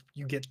because of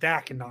you get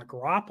Dak and not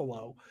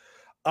Garoppolo.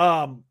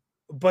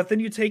 But then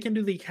you take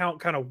into the account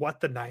kind of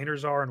what the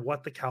Niners are and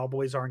what the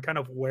Cowboys are and kind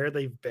of where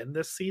they've been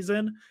this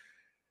season.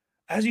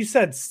 As you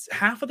said,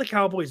 half of the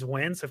Cowboys'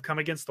 wins have come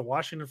against the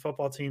Washington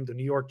football team, the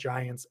New York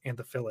Giants, and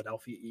the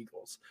Philadelphia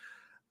Eagles.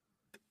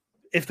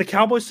 If the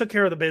Cowboys took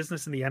care of the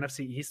business in the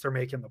NFC East, they're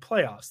making the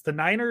playoffs. The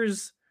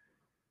Niners,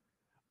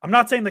 I'm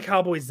not saying the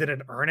Cowboys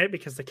didn't earn it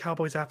because the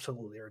Cowboys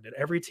absolutely earned it.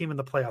 Every team in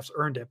the playoffs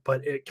earned it,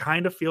 but it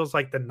kind of feels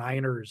like the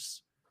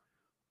Niners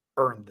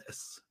earned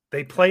this.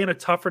 They play in a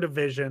tougher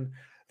division.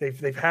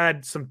 They've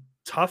had some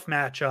tough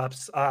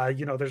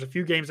matchups. There's a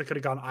few games that could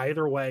have gone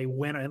either way,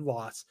 win and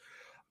loss.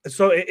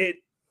 So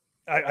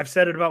I've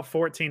said it about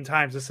 14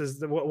 times. This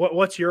is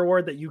what's your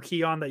word that you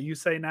key on that you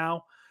say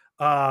now?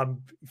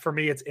 For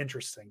me, it's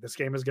interesting. This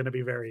game is going to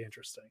be very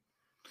interesting.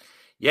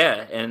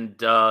 Yeah, and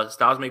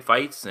styles make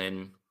fights,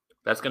 and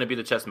that's going to be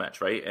the chess match,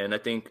 right? And I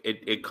think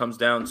it comes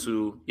down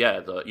to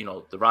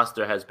the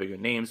roster has bigger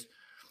names.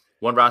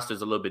 One roster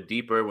is a little bit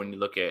deeper when you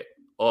look at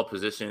all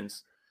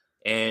positions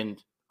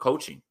and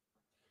coaching.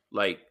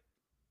 Like,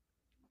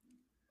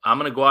 I'm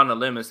going to go out on a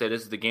limb and say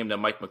this is the game that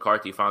Mike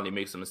McCarthy finally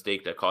makes a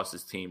mistake that costs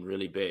his team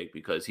really big,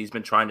 because he's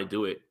been trying to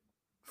do it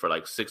for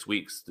like 6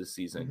 weeks this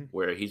season,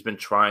 where he's been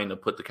trying to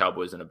put the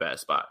Cowboys in a bad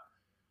spot.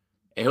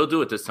 And he'll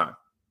do it this time.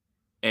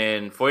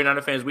 And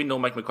 49er fans, we know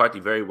Mike McCarthy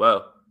very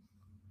well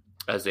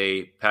as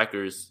a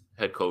Packers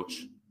head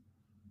coach.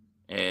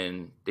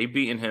 And they've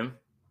beaten him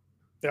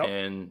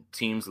and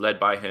teams led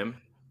by him.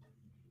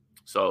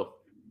 So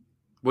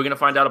we're going to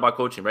find out about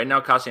coaching. Right now,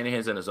 Kyle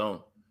Shanahan's in his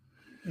own.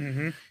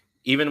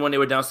 Even when they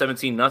were down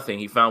 17-0,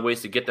 he found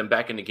ways to get them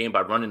back in the game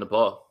by running the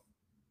ball.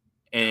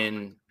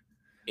 And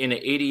in an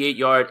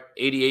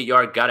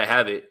 88-yard, gotta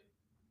have it,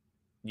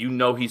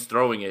 he's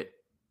throwing it.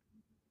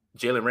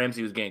 Jalen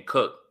Ramsey was getting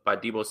cooked by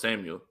Deebo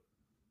Samuel.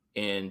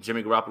 And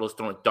Jimmy Garoppolo's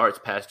throwing darts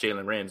past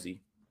Jalen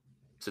Ramsey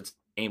to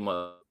aim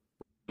up.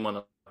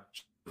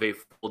 They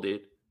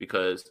folded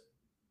because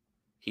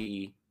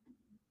he,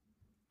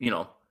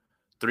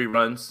 3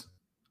 runs.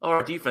 Oh,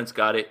 our defense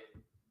got it.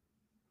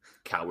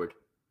 Coward.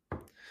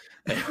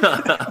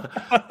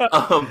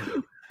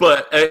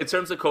 But in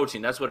terms of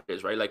coaching, that's what it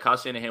is, right? Like Kyle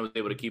Shanahan was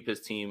able to keep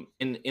his team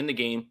in the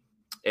game,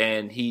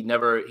 and he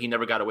never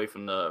got away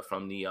from the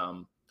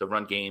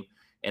run game.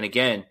 And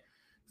again,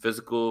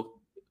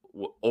 physical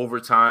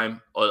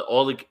overtime,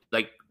 over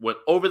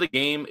the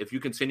game. If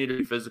you continue to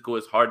be physical,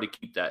 it's hard to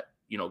keep that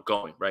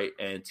going, right?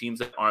 And teams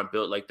that aren't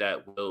built like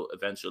that will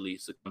eventually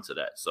succumb to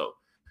that. So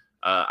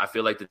I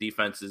feel like the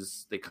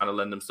defenses, they kind of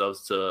lend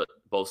themselves to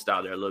both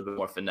styles. They're a little bit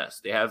more finesse.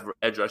 They have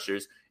edge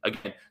rushers.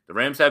 Again, the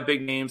Rams have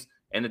big names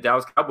and the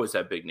Dallas Cowboys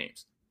have big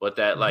names. But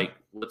that,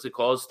 what's it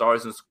called?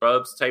 Stars and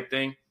scrubs type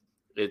thing.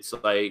 It's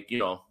like,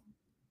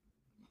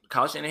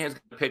 Kyle Shanahan's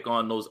going to pick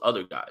on those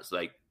other guys.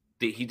 Like,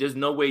 there's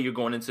no way you're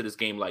going into this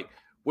game like,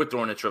 we're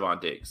throwing at Trevon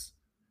Diggs.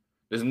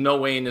 There's no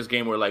way in this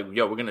game where like,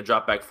 we're going to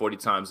drop back 40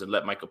 times and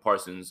let Micah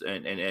Parsons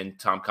and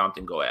Tom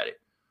Compton go at it.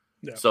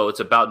 Yeah. So it's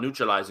about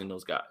neutralizing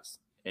those guys.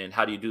 And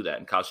how do you do that?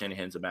 And Kyle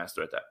Shanahan's a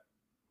master at that.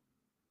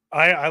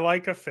 I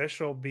like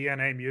official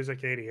BNA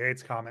Music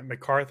 88's comment.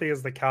 McCarthy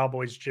is the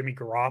Cowboys' Jimmy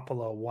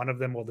Garoppolo. One of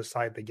them will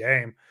decide the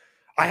game.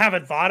 I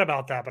haven't thought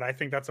about that, but I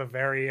think that's a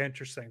very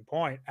interesting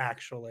point,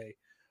 actually,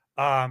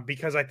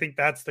 because I think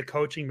that's the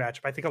coaching matchup.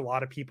 I think a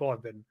lot of people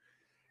have been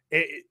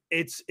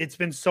it's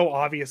been so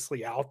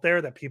obviously out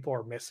there that people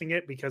are missing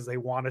it because they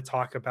want to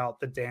talk about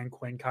the Dan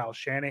Quinn, Kyle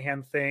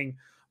Shanahan thing.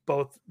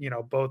 Both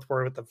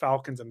were with the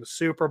Falcons in the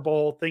Super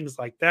Bowl, things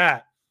like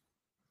that.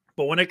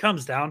 But when it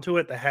comes down to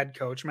it, the head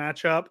coach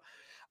matchup,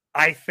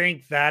 I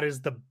think that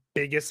is the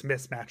biggest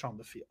mismatch on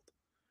the field.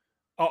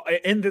 Oh,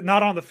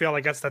 not on the field.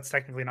 I guess that's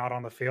technically not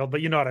on the field,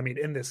 but you know what I mean?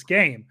 In this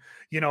game,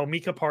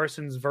 Micah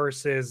Parsons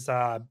versus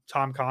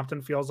Tom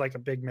Compton feels like a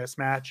big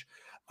mismatch.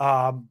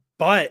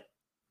 But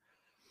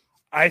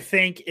I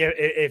think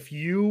if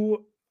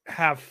you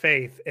have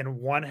faith in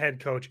one head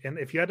coach, and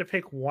if you had to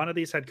pick one of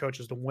these head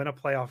coaches to win a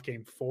playoff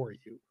game for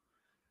you,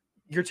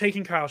 you're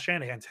taking Kyle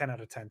Shanahan 10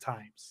 out of 10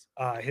 times.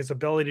 His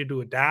ability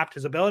to adapt,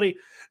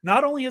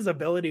 not only his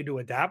ability to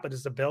adapt, but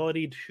his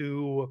ability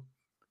to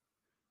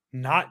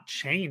not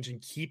change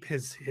and keep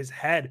his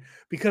head,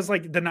 because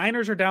like the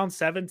Niners are down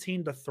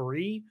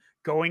 17-3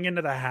 going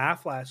into the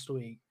half last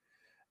week,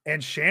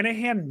 and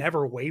Shanahan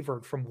never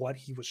wavered from what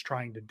he was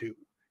trying to do.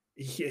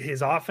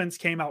 His offense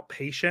came out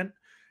patient.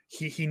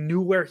 He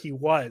knew where he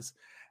was.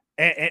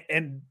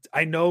 And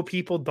I know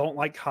people don't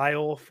like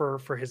Kyle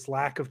for his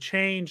lack of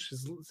change,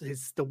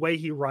 his the way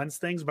he runs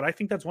things, but I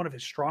think that's one of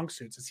his strong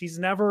suits. Is he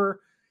never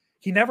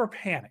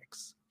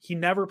panics. He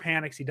never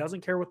panics. He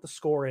doesn't care what the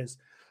score is.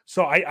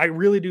 So I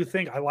really do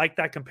think I like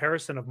that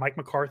comparison of Mike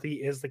McCarthy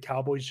is the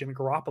Cowboys' Jimmy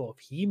Garoppolo. If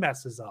he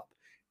messes up,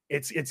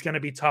 it's going to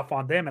be tough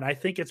on them. And I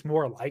think it's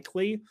more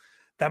likely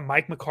that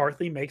Mike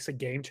McCarthy makes a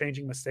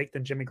game-changing mistake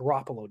than Jimmy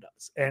Garoppolo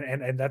does.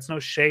 And that's no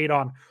shade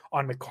on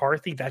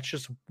McCarthy. That's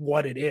just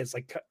what it is.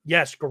 Like,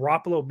 yes,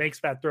 Garoppolo makes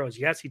bad throws.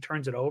 Yes, he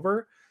turns it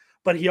over,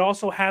 but he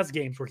also has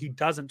games where he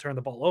doesn't turn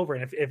the ball over.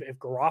 And if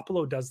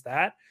Garoppolo does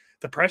that,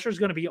 the pressure is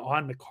going to be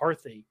on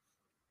McCarthy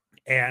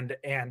and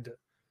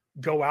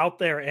go out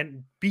there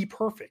and be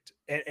perfect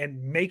and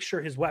make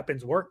sure his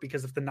weapons work.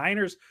 Because if the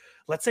Niners,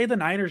 let's say the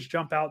Niners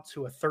jump out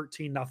to a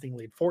 13-0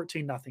 lead,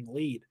 14-0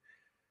 lead,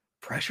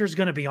 pressure is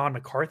going to be on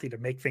McCarthy to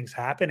make things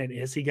happen. And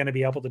is he going to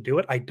be able to do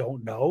it? I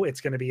don't know. It's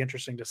going to be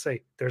interesting to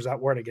see. There's that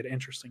word again,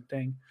 interesting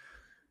thing.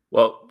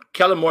 Well,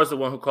 Kellen Moore's the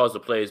one who calls the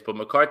plays, but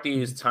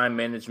McCarthy's time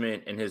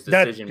management and his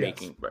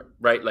decision-making,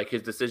 right? Like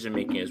his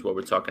decision-making is what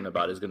we're talking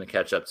about is going to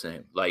catch up to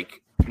him.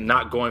 Like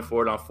not going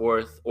for it on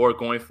fourth or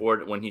going for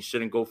it when he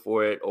shouldn't go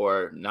for it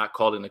or not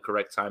calling the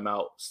correct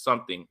timeout.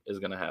 Something is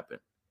going to happen.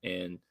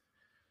 And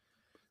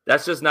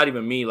that's just not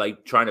even me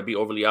like trying to be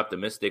overly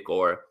optimistic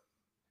or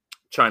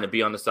trying to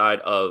be on the side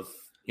of,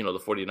 the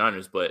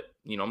 49ers. But,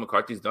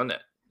 McCarthy's done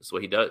that. That's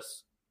what he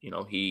does.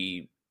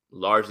 He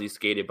largely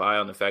skated by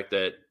on the fact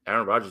that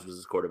Aaron Rodgers was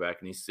his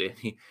quarterback,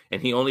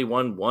 and he only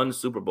won one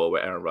Super Bowl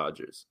with Aaron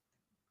Rodgers.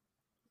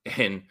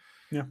 And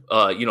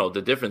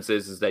the difference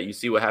is that you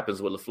see what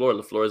happens with LaFleur.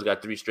 LaFleur's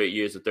got 3 straight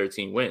years of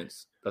 13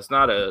 wins. That's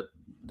not a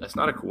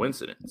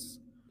coincidence.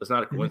 That's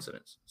not a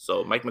coincidence.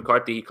 So Mike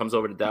McCarthy, he comes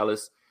over to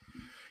Dallas.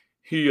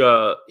 He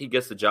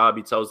gets the job.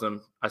 He tells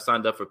them, I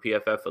signed up for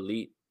PFF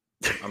Elite.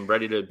 I'm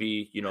ready to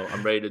be,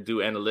 I'm ready to do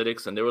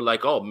analytics. And they were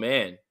like, oh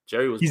man,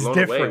 Jerry was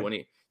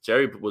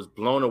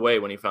blown away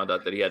when he found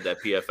out that he had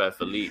that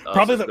PFF Elite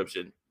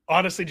subscription.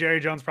 Honestly, Jerry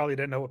Jones probably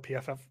didn't know what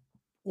PFF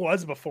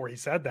was before he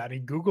said that. He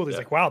Googled, he's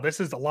like, wow, this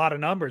is a lot of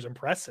numbers.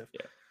 Impressive.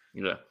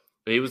 Yeah.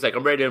 He was like,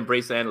 I'm ready to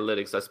embrace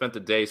analytics. I spent the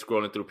day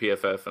scrolling through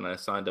PFF and I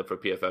signed up for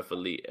PFF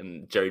Elite.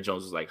 And Jerry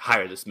Jones was like,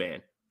 hire this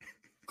man.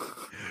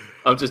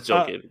 I'm just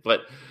joking.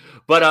 But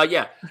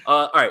yeah.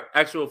 All right.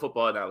 Actual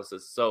football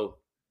analysis. So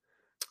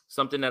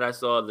something that I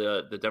saw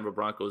the Denver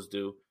Broncos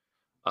do,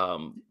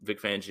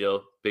 Vic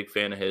Fangio, big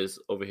fan of his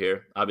over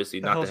here. Obviously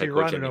not the head coach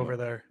running anymore. Over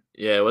there.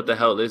 Yeah, what the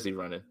hell is he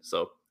running?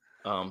 So,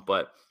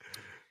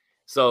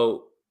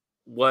 so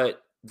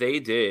what they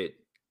did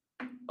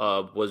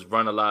was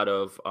run a lot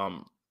of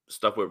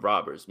stuff with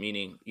robbers,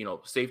 meaning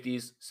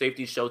safeties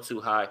show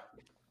too high.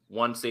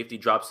 One safety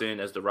drops in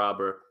as the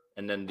robber,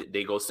 and then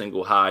they go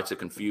single high to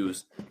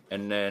confuse.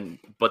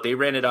 But they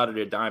ran it out of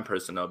their dime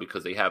personnel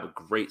because they have a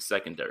great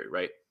secondary,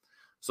 right?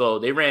 So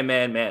they ran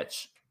man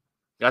match.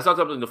 That's not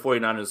something the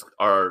 49ers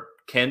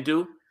can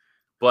do,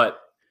 but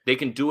they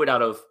can do it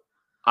out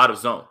of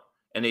zone.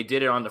 And they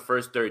did it on the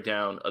first third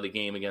down of the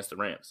game against the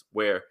Rams,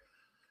 where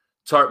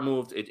Tart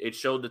moved. It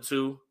showed the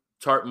 2.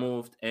 Tart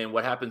moved, and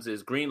what happens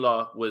is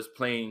Greenlaw was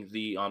playing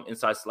the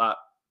inside slot.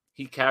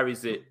 He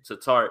carries it to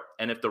Tart,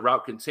 and if the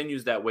route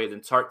continues that way, then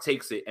Tart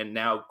takes it, and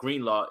now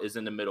Greenlaw is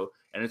in the middle,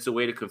 and it's a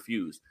way to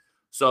confuse.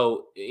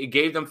 So it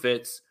gave them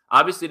fits.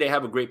 Obviously, they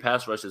have a great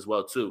pass rush as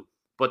well, too.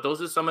 But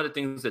those are some of the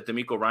things that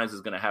DeMeco Ryans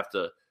is going to have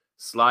to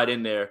slide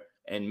in there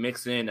and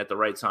mix in at the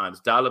right times,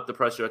 dial up the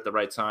pressure at the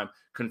right time,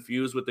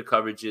 confuse with the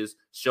coverages,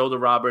 show the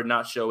robber,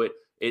 not show it.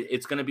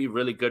 It's going to be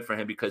really good for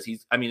him because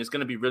it's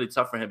going to be really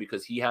tough for him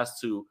because he has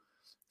to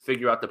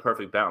figure out the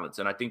perfect balance.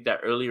 And I think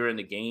that earlier in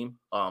the game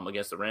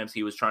against the Rams,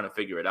 he was trying to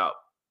figure it out.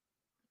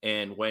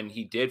 And when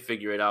he did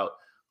figure it out,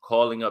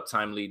 calling up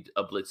timely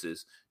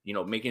blitzes,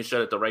 making sure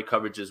that the right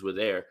coverages were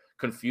there,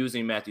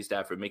 confusing Matthew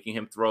Stafford, making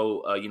him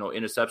throw,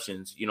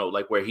 interceptions,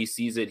 like where he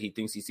sees it, he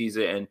thinks he sees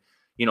it. And,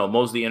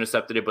 Mosley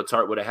intercepted it, but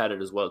Tart would have had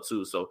it as well,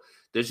 too. So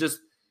there's just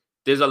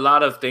there's a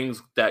lot of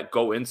things that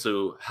go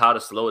into how to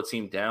slow a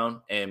team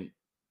down, and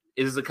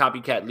it is a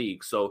copycat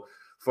league. So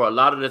for a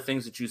lot of the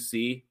things that you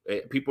see,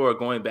 people are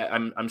going back.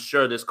 I'm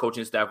sure this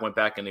coaching staff went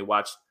back and they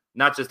watched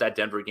not just that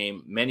Denver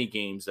game, many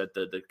games that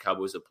the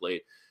Cowboys have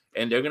played,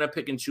 and they're going to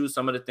pick and choose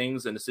some of the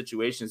things and the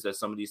situations that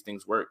some of these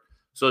things work.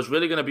 So it's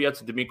really going to be up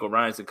to DeMeco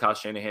Ryans and Kyle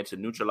Shanahan to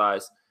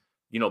neutralize,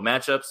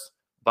 matchups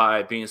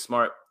by being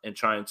smart and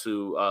trying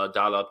to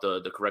dial up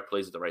the correct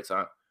plays at the right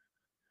time.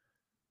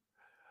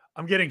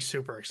 I'm getting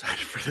super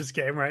excited for this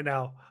game right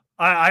now.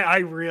 I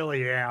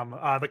really am.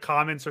 The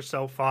comments are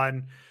so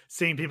fun.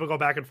 Seeing people go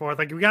back and forth.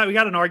 Like we got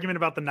an argument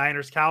about the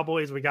Niners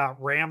Cowboys. We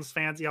got Rams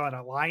fans yelling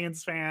at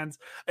Lions fans.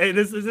 Hey,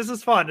 this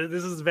is fun.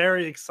 This is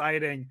very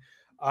exciting.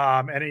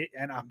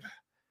 And I'm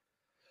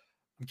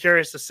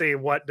curious to see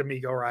what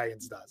DeMeco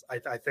Ryans does.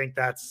 I think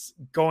that's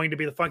going to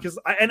be the fun because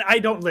I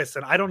don't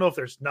know if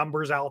there's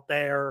numbers out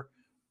there.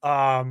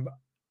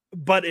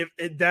 But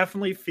it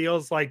definitely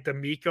feels like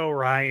DeMeco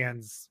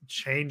Ryans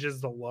changes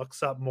the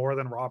looks up more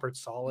than Robert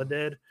Saleh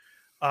did.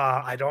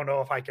 I don't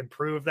know if I can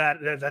prove that.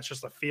 That's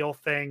just a feel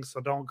thing. So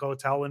don't go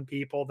telling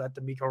people that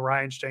DeMeco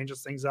Ryans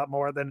changes things up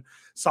more than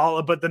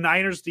Saleh. But the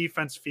Niners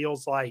defense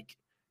feels like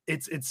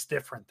it's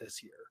different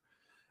this year.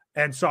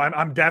 And so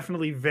I'm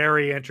definitely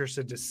very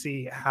interested to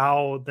see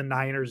how the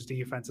Niners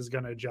defense is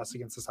going to adjust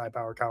against this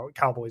high-powered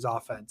Cowboys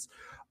offense.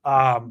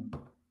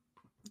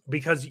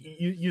 Because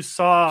you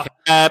saw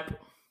Cap.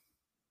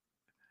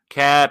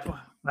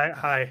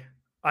 I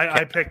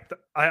picked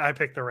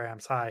the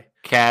Rams. Hi.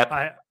 Cap.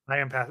 I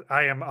am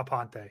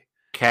Aponte.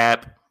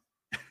 Cap.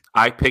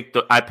 I picked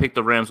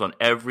the Rams on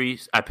every.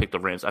 I picked the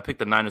Rams. I picked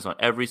the Niners on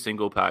every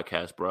single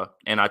podcast, bro.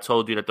 And I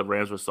told you that the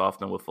Rams were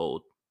soft and would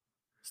fold.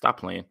 Stop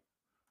playing.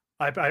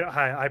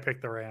 I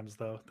picked the Rams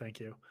though. Thank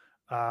you.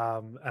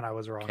 And I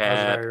was wrong. Cap.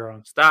 I was very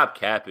wrong. Stop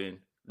capping.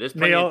 There's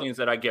plenty of things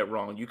that I get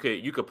wrong. You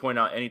could point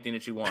out anything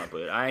that you want,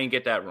 but I ain't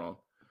get that wrong.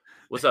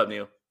 What's up,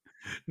 Neil?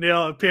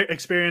 Neil,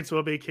 experience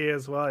will be key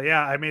as well.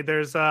 Yeah, I mean,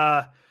 there's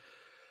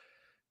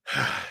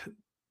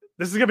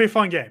this is gonna be a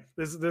fun game.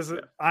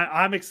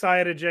 I'm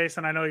excited,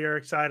 Jason. I know you're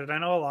excited. I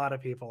know a lot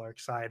of people are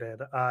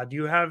excited. Do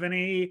you have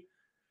any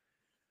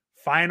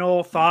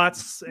final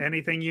thoughts?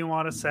 Anything you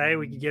want to say?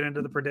 We can get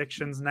into the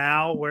predictions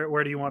now.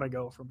 Where do you want to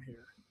go from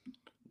here?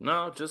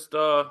 No, just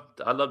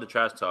I love the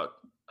trash talk.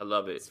 I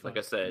love it. Like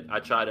I said, I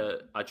try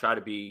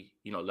to be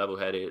level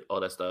headed, all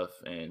that stuff,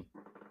 and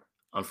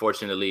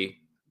unfortunately,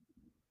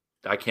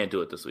 I can't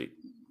do it this week.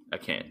 I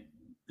can't.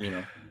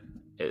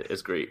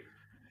 It's great.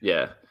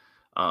 Yeah.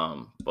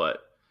 But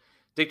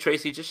Dick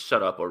Tracy, just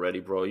shut up already,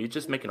 bro. You're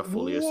just making a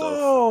fool of yourself.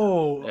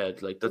 Whoa. Yeah,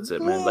 like that's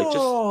it, man. Like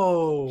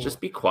just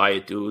be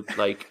quiet, dude.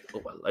 Like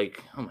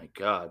oh my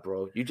god,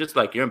 bro.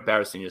 You're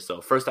embarrassing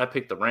yourself. First I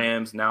picked the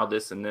Rams, now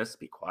this and this.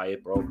 Be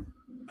quiet, bro.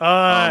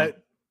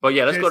 But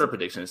yeah, let's go to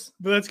predictions.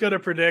 Let's go to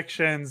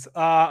predictions.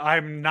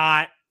 I'm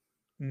not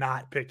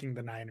picking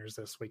the Niners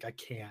this week. I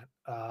can't.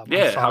 How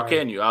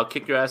can you? I'll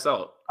kick your ass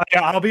out.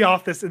 I'll be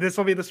off this. This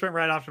will be the Sprint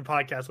Right Option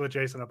podcast with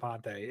Jason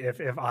Aponte.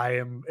 If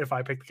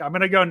I pick, I'm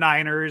going to go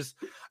Niners.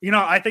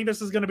 I think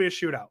this is going to be a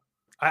shootout.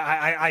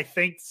 I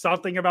think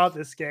something about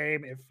this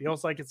game. It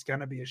feels like it's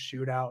going to be a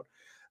shootout.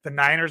 The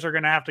Niners are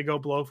going to have to go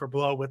blow for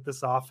blow with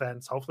this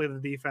offense. Hopefully the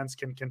defense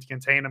can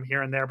contain them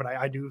here and there. But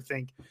I do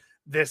think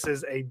this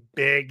is a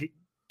big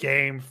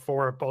game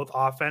for both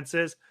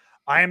offenses.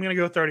 I am going to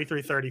go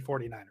 33-30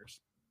 49ers.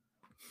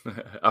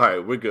 All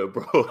right, we're good,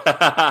 bro. Hey,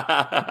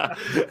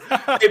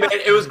 man,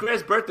 it was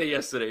Grant's birthday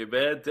yesterday,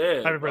 man.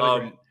 Damn. Happy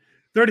birthday,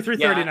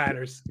 33-30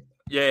 Niners.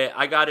 Yeah,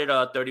 I got it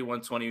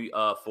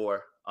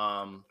 31-24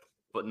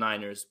 but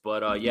Niners.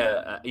 But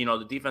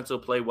the defense will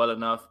play well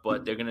enough,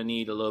 but they're going to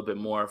need a little bit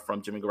more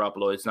from Jimmy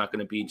Garoppolo. It's not going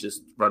to be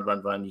just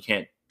run. You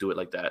can't do it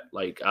like that.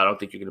 Like, I don't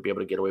think you're going to be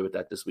able to get away with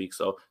that this week.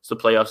 So it's the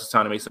playoffs. It's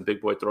time to make some big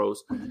boy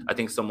throws. I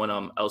think someone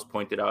else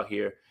pointed out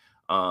here.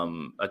 I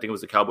think it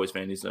was the Cowboys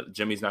fan.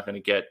 Jimmy's not going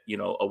to get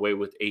away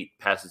with 8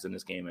 passes in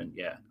this game, and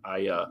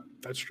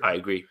that's true. I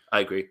agree.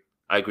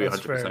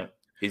 100%.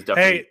 He's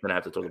definitely going to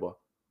have to throw the ball.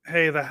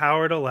 Hey, the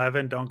Howard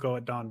 11, don't go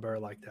at Don Burr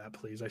like that,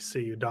 please. I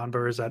see you. Don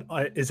Burr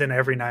is in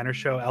every Niner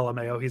show.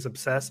 LMAO, he's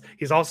obsessed.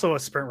 He's also a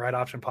Sprint Right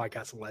Option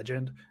podcast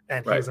legend,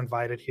 and he's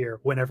invited here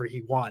whenever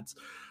he wants.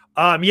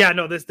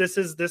 This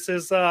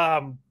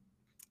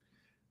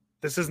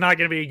is not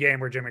going to be a game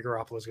where Jimmy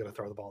Garoppolo is going to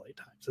throw the ball 8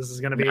 times. This is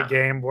going to be a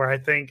game where I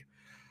think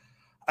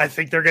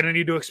they're going to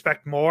need to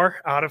expect more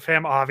out of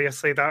him.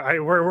 Obviously,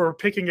 we're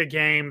picking a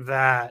game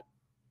that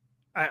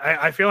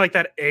I feel like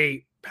that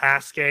 8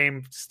 pass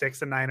game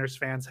sticks in Niners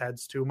fans'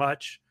 heads too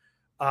much.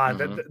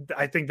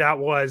 I think that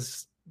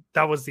was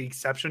the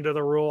exception to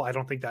the rule. I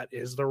don't think that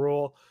is the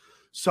rule.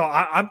 So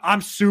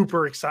I'm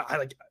super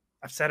excited.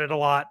 I've said it a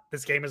lot.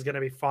 This game is going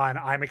to be fun.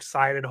 I'm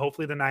excited.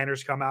 Hopefully the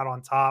Niners come out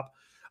on top.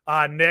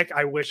 Nick,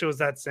 I wish it was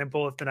that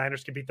simple. If the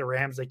Niners can beat the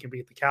Rams, they can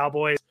beat the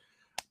Cowboys.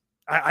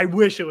 I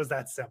wish it was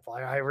that simple.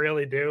 I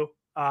really do.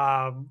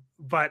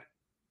 But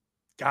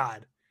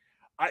God,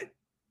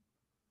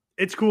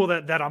 it's cool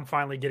that I'm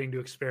finally getting to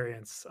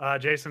experience.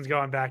 Jason's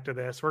going back to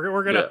this.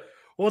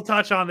 We'll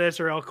touch on this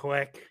real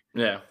quick.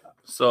 Yeah.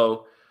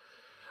 So,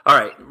 all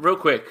right, real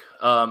quick,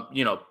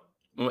 you know,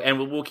 and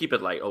we'll keep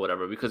it light or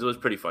whatever because it was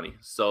pretty funny.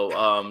 So,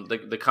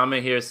 the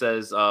comment here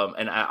says,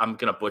 and I'm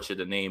gonna butcher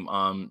the name,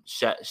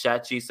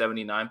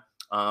 Shatchi79,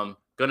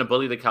 gonna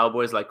bully the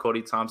Cowboys like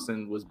Cody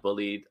Thompson was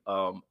bullied,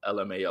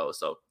 LMAO.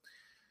 So,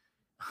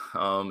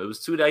 it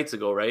was 2 nights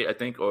ago, right? I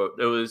think, or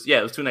it was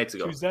 2 nights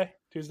ago.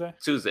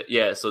 Tuesday.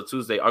 Yeah. So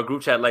Tuesday, our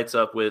group chat lights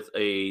up with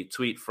a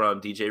tweet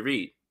from DJ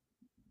Reed,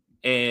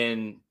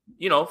 and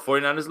you know,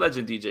 49ers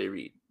legend DJ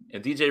Reed.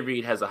 And DJ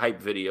Reed has a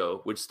hype video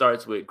which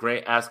starts with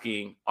Grant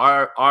asking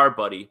our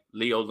buddy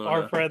Leo Luna,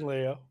 our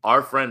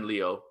friend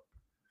Leo,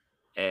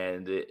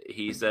 and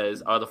he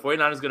says, "Are the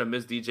 49ers going to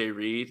miss DJ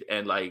Reed?"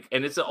 And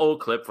it's an old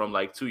clip from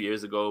like 2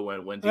 years ago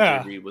when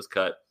DJ Reed was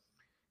cut.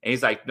 And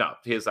he's like, no,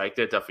 he's like,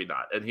 they're definitely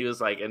not. And he was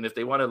like, and if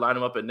they want to line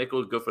him up at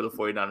nickel, good for the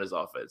 49ers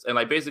offense. And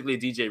like, basically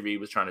DJ Reed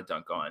was trying to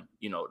dunk on,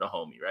 you know, the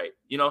homie, right?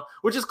 You know,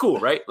 which is cool,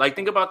 right? Like,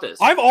 think about this.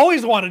 I've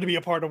always wanted to be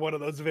a part of one of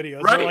those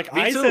videos. Right. Like,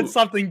 I said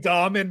something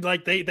dumb and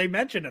like they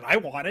mentioned it. I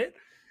want it.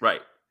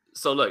 Right.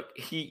 So look,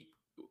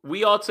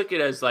 we all took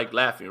it as like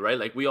laughing, right?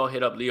 Like we all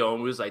hit up Leo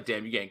and we was like,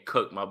 damn, you're getting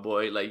cooked, my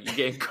boy. Like you're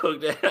getting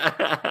cooked.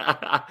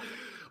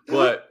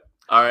 But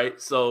all right.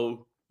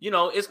 So, you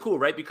know, it's cool,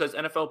 right? Because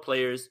NFL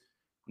players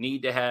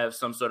need to have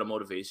some sort of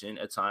motivation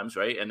at times,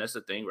 right? And that's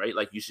the thing, right?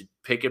 Like you should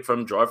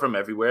draw from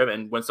everywhere.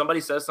 And when somebody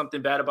says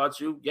something bad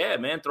about you, yeah,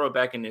 man, throw it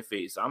back in their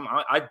face.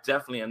 I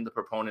definitely am the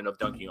proponent of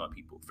dunking on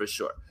people for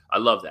sure. I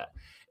love that.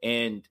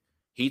 And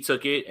he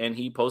took it and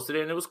he posted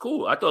it and it was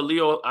cool. I thought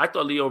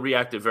Leo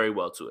reacted very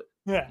well to it.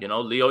 Yeah. You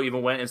know, Leo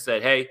even went and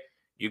said, "Hey,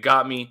 you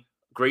got me.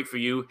 Great for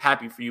you.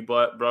 Happy for you,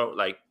 but bro,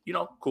 like, you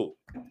know, cool."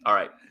 All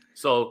right.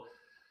 So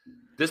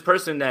this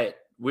person that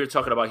we're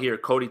talking about here,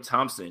 Cody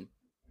Thompson,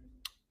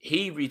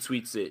 he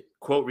retweets it,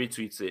 quote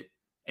retweets it,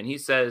 and he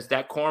says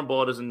that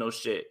cornball doesn't know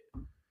shit.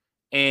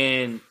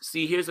 And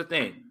see, here's the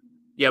thing.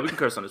 Yeah, we can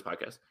curse on this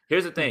podcast.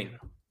 Here's the thing.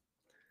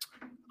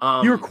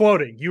 You were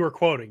quoting.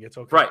 It's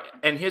okay. Right.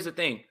 And here's the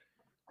thing.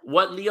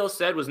 What Leo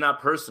said was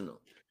not personal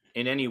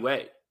in any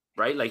way,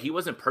 right? Like he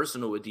wasn't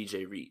personal with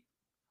DJ Reed.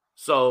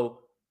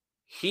 So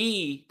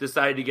he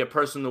decided to get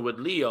personal with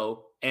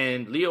Leo,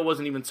 and Leo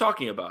wasn't even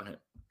talking about him.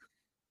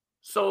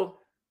 So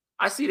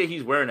I see that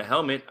he's wearing a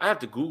helmet. I have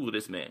to Google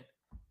this man.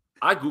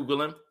 I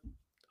Google him.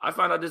 I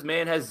find out this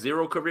man has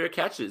 0 career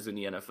catches in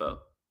the NFL.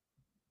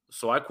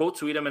 So I quote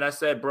tweet him and I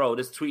said, bro,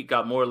 this tweet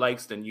got more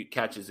likes than you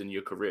catches in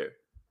your career.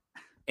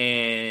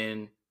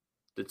 And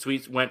the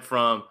tweets went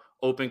from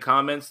open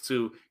comments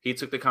to he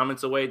took the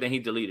comments away, then he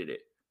deleted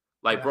it.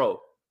 Like,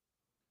 bro,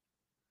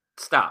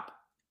 stop.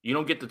 You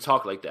don't get to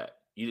talk like that.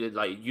 You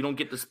don't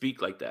get to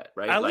speak like that,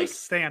 right? At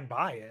least stand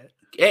by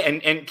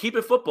it. And keep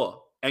it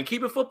football. And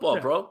keep it football,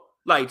 bro.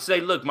 Like,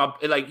 say, look,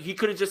 he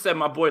could have just said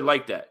my boy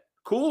like that.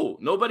 Cool.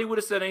 Nobody would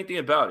have said anything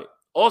about it.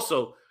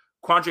 Also,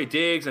 Quandre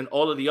Diggs and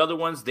all of the other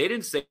ones, they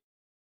didn't say,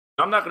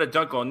 I'm not going to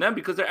dunk on them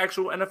because they're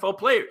actual NFL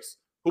players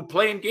who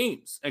play in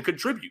games and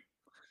contribute.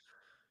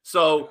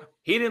 So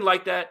he didn't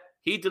like that.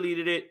 He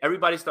deleted it.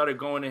 Everybody started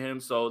going to him.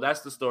 So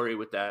that's the story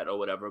with that or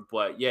whatever.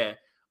 But yeah,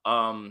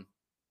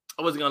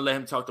 I wasn't going to let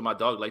him talk to my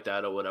dog like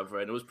that or whatever.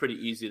 And it was pretty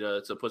easy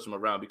to push him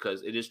around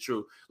because it is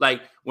true.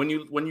 Like when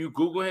you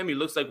Google him, he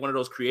looks like one of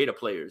those creator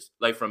players,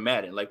 like from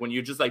Madden. Like when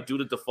you just like do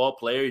the default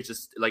player, he's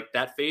just like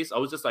that face. I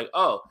was just like,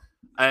 oh,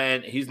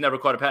 and he's never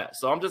caught a pass.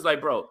 So I'm just like,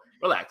 bro,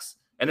 relax.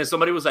 And then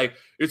somebody was like,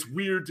 it's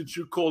weird that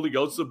you're calling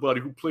out somebody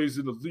who plays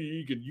in the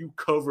league and you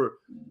cover.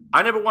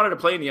 I never wanted to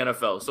play in the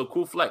NFL. So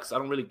cool flex. I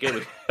don't really give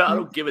it. I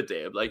don't give a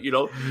damn. Like, you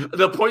know,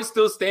 the point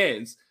still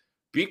stands.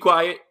 Be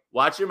quiet.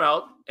 Watch your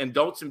mouth and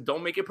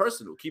don't make it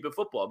personal. Keep it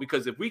football,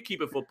 because if we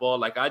keep it football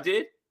like I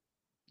did,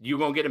 you're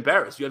gonna get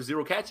embarrassed. You have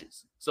 0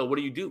 catches. So what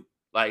do you do?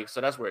 Like,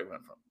 so that's where it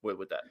went from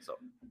with that. So,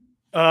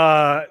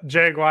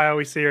 Jay Guayo,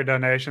 we see your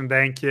donation.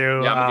 Thank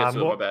you. Yeah, I'm gonna get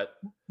to it, my bad.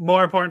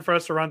 More important for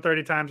us to run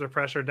 30 times or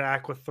pressure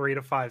Dak with 3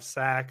 to 5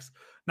 sacks.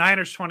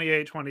 Niners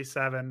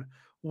 28-27.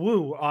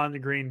 Woo on the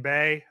Green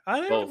Bay.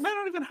 They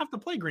don't even have to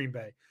play Green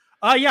Bay.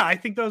 Yeah, I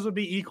think those would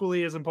be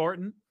equally as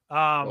important.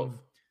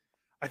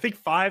 I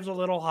think 5's a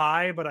little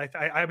high, but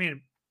I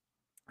mean,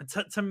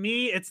 to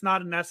me, it's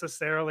not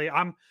necessarily.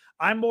 I'm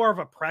more of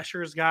a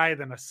pressures guy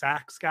than a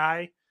sacks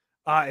guy.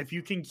 If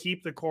you can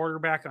keep the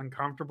quarterback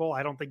uncomfortable,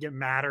 I don't think it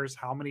matters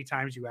how many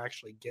times you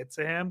actually get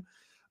to him.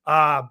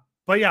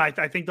 But yeah,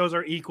 I think those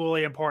are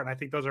equally important. I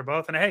think those are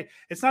both. And hey,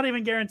 it's not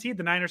even guaranteed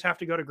the Niners have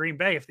to go to Green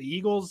Bay. If the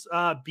Eagles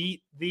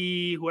beat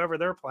whoever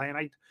they're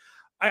playing,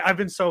 I've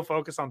been so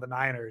focused on the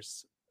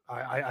Niners.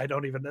 I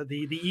don't even know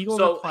the Eagles.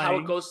 So are playing.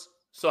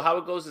 How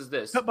it goes is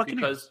this,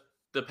 because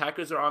the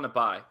Packers are on a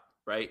bye,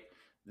 right?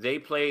 They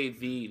play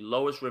the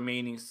lowest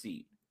remaining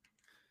seed,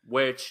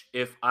 which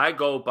if I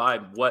go by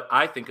what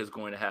I think is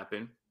going to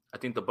happen, I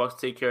think the Bucs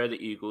take care of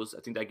the Eagles.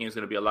 I think that game is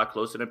going to be a lot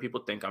closer than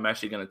people think. I'm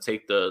actually going to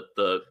take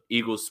the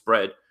Eagles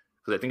spread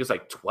because I think it's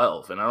like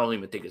 12, and I don't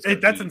even think it's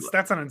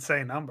that's an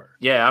insane number.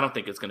 Yeah, I don't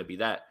think it's going to be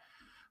that.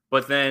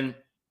 But then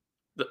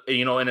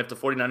and if the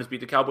 49ers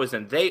beat the Cowboys,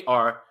 then they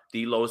are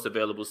the lowest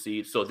available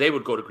seed. So they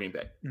would go to Green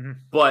Bay. Mm-hmm.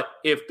 But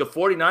if the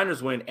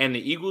 49ers win and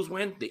the Eagles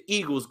win, the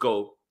Eagles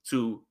go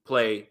to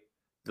play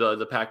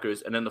the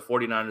Packers, and then the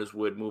 49ers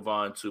would move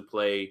on to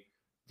play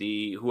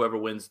whoever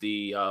wins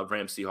the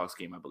Rams Seahawks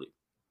game, I believe.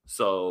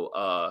 So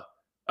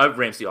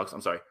Rams Seahawks,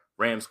 I'm sorry,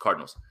 Rams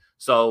Cardinals.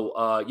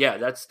 So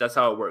that's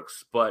how it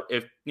works. But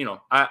if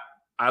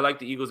I like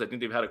the Eagles. I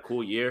think they've had a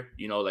cool year,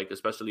 like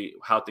especially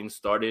how things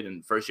started,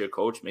 and first year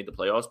coach made the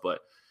playoffs, but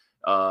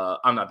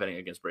I'm not betting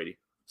against Brady.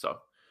 So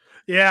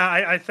yeah,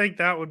 I think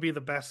that would be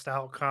the best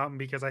outcome,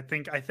 because I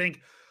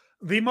think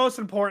the most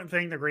important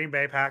thing the Green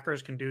Bay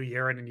Packers can do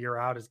year in and year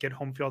out is get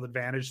home field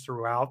advantage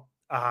throughout.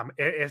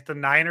 If the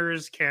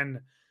Niners can,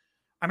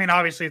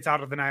 obviously it's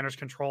out of the Niners'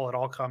 control. It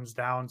all comes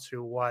down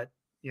to what,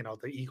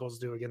 the Eagles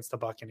do against the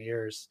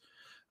Buccaneers.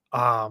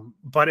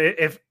 But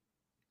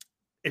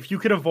if you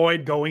could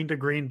avoid going to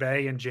Green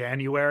Bay in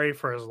January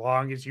for as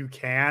long as you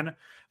can,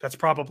 that's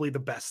probably the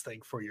best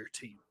thing for your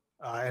team.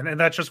 And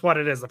that's just what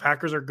it is. The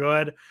Packers are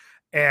good.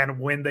 And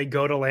when they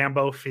go to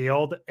Lambeau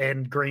Field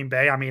and Green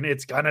Bay,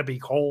 it's going to be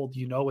cold.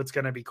 It's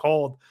going to be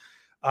cold.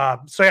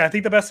 So yeah, I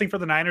think the best thing for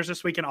the Niners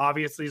this weekend,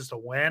 obviously, is to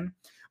win.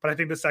 But I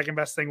think the second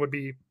best thing would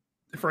be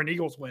for an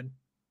Eagles win,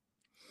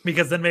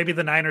 because then maybe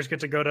the Niners get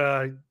to go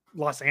to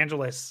Los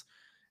Angeles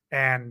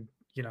and,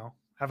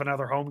 have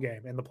another home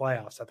game in the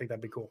playoffs. I think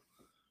that'd be cool.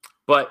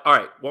 But all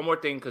right, one more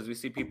thing, because we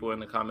see people in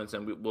the comments,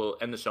 and we'll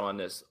end the show on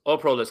this. All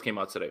Pro List came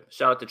out today.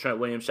 Shout out to Trent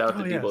Williams. Shout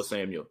out to Deebo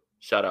Samuel.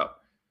 Shout out.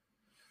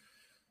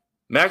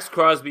 Max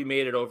Crosby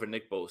made it over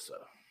Nick Bosa.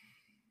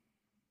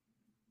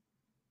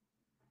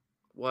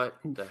 What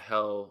the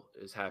hell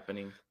is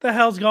happening? The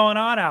hell's going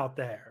on out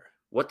there?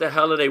 What the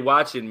hell are they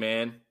watching,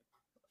 man?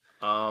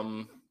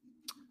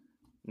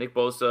 Nick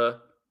Bosa,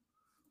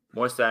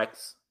 more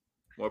sacks,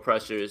 more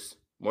pressures,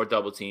 more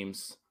double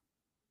teams.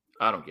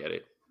 I don't get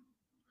it.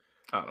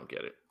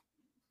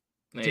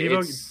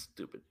 It's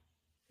stupid.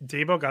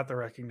 Deebo got the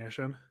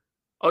recognition.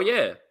 Oh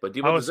yeah, but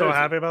Deebo. I was so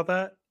happy about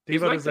that.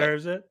 Deebo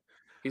deserves it.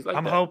 He's like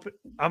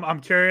I'm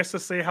curious to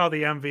see how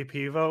the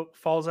MVP vote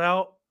falls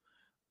out.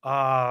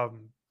 I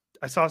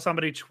saw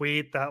somebody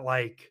tweet that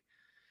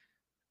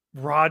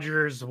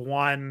Rodgers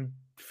won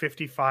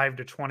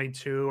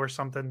 55-22 or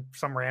something,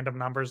 some random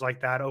numbers like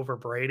that over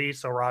Brady.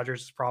 So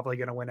Rodgers is probably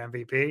going to win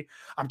MVP.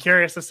 I'm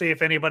curious to see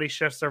if anybody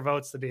shifts their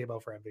votes to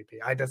Deebo for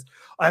MVP.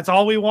 That's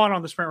all we want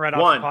on the Sprint Red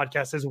Option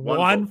podcast is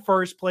one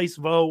first place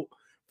vote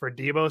for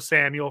Deebo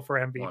Samuel for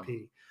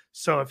MVP.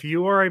 So if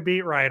you are a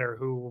beat writer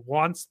who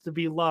wants to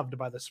be loved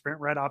by the Sprint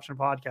Red Option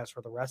podcast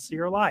for the rest of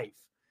your life,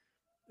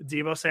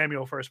 Deebo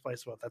Samuel first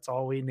place vote. That's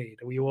all we need.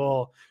 We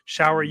will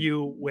shower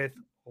you with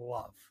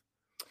love.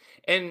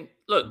 And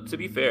look, to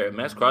be fair,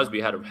 Max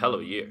Crosby had a hell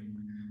of a year.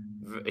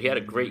 He had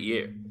a great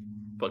year.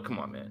 But come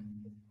on, man.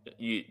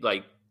 He's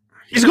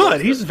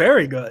good. He's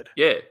very good.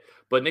 Yeah.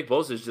 But Nick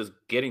Bosa is just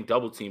getting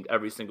double teamed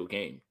every single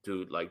game,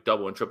 dude.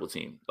 Double and triple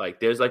team.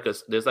 There's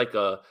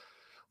a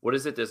what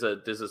is it? There's a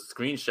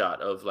screenshot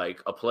of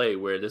a play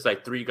where there's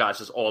three guys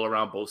just all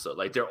around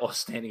Bosa. They're all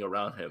standing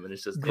around him, and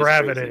it's just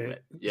gravity. Crazy,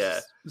 yeah.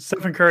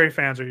 Stephen Curry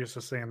fans are used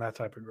to seeing that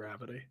type of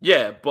gravity.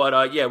 Yeah,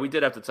 but we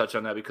did have to touch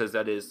on that because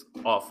that is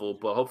awful.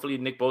 But hopefully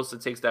Nick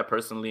Bosa takes that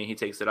personally and he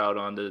takes it out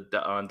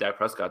on Dak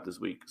Prescott this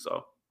week.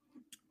 So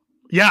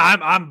yeah,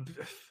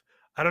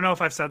 I don't know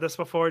if I've said this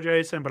before,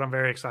 Jason, but I'm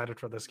very excited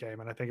for this game,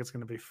 and I think it's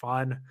going to be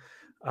fun.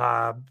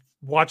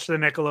 Watch the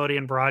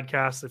Nickelodeon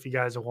broadcast if you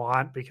guys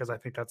want, because I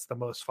think that's the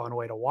most fun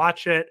way to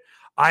watch it.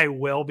 I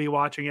will be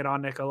watching it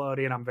on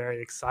Nickelodeon. I'm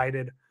very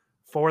excited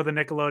for the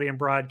Nickelodeon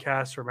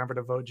broadcast. Remember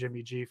to vote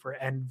Jimmy G for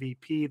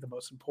MVP, the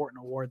most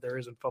important award there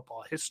is in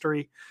football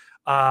history.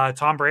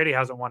 Tom Brady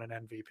hasn't won an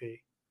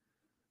MVP.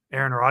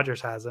 Aaron Rodgers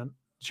hasn't.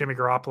 Jimmy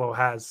Garoppolo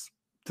has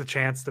the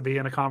chance to be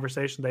in a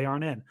conversation they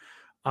aren't in.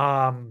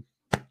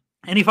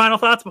 Any final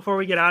thoughts before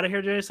we get out of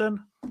here,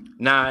 Jason?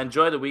 Nah,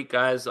 enjoy the week,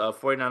 guys.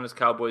 49ers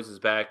Cowboys is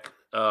back.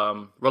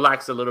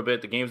 Relax a little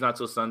bit. The game's not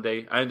till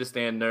Sunday. I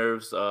understand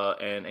nerves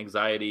and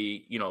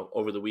anxiety,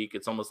 over the week.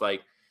 It's almost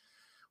like,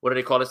 what do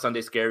they call it?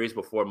 Sunday scaries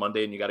before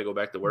Monday, and you got to go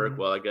back to work.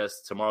 Mm-hmm. Well, I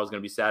guess tomorrow's going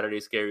to be Saturday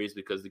scaries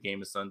because the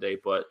game is Sunday.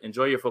 But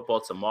enjoy your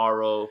football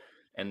tomorrow,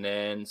 and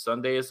then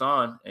Sunday is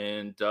on.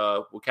 And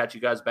we'll catch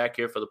you guys back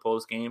here for the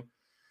post game.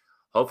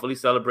 Hopefully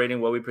celebrating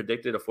what we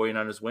predicted, a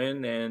 49ers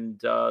win, and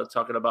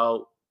talking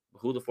about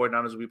who the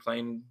 49ers will be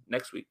playing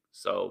next week.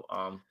 So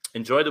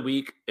enjoy the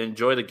week,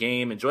 enjoy the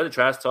game, enjoy the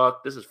trash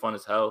talk. This is fun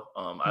as hell.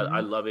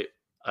 I love it.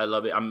 I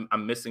love it.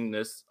 I'm missing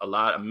this a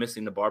lot. I'm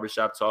missing the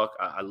barbershop talk.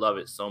 I love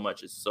it so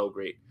much. It's so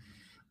great.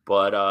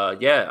 But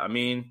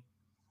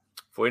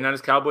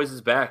 49ers Cowboys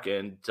is back,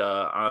 and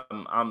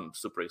I'm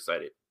super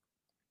excited.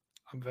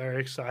 I'm very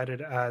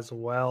excited as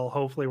well.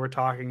 Hopefully we're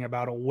talking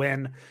about a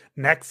win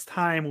next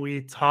time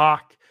we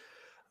talk.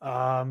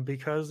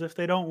 Because if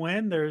they don't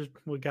win,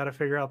 we got to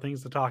figure out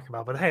things to talk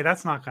about. But hey,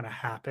 that's not going to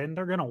happen.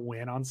 They're going to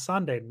win on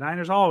Sunday. The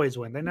Niners always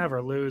win. They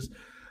never lose.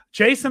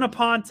 Jason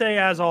Aponte,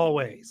 as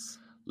always.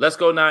 Let's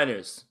go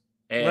Niners.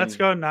 Let's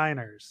go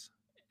Niners.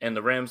 And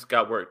the Rams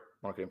got work,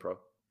 Marketing Pro.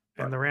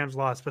 And the Rams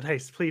lost. But hey,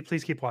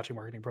 please keep watching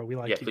Marketing Bro. We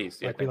like you. Please.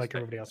 We like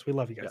everybody else. We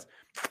love you guys.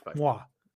 Mwah.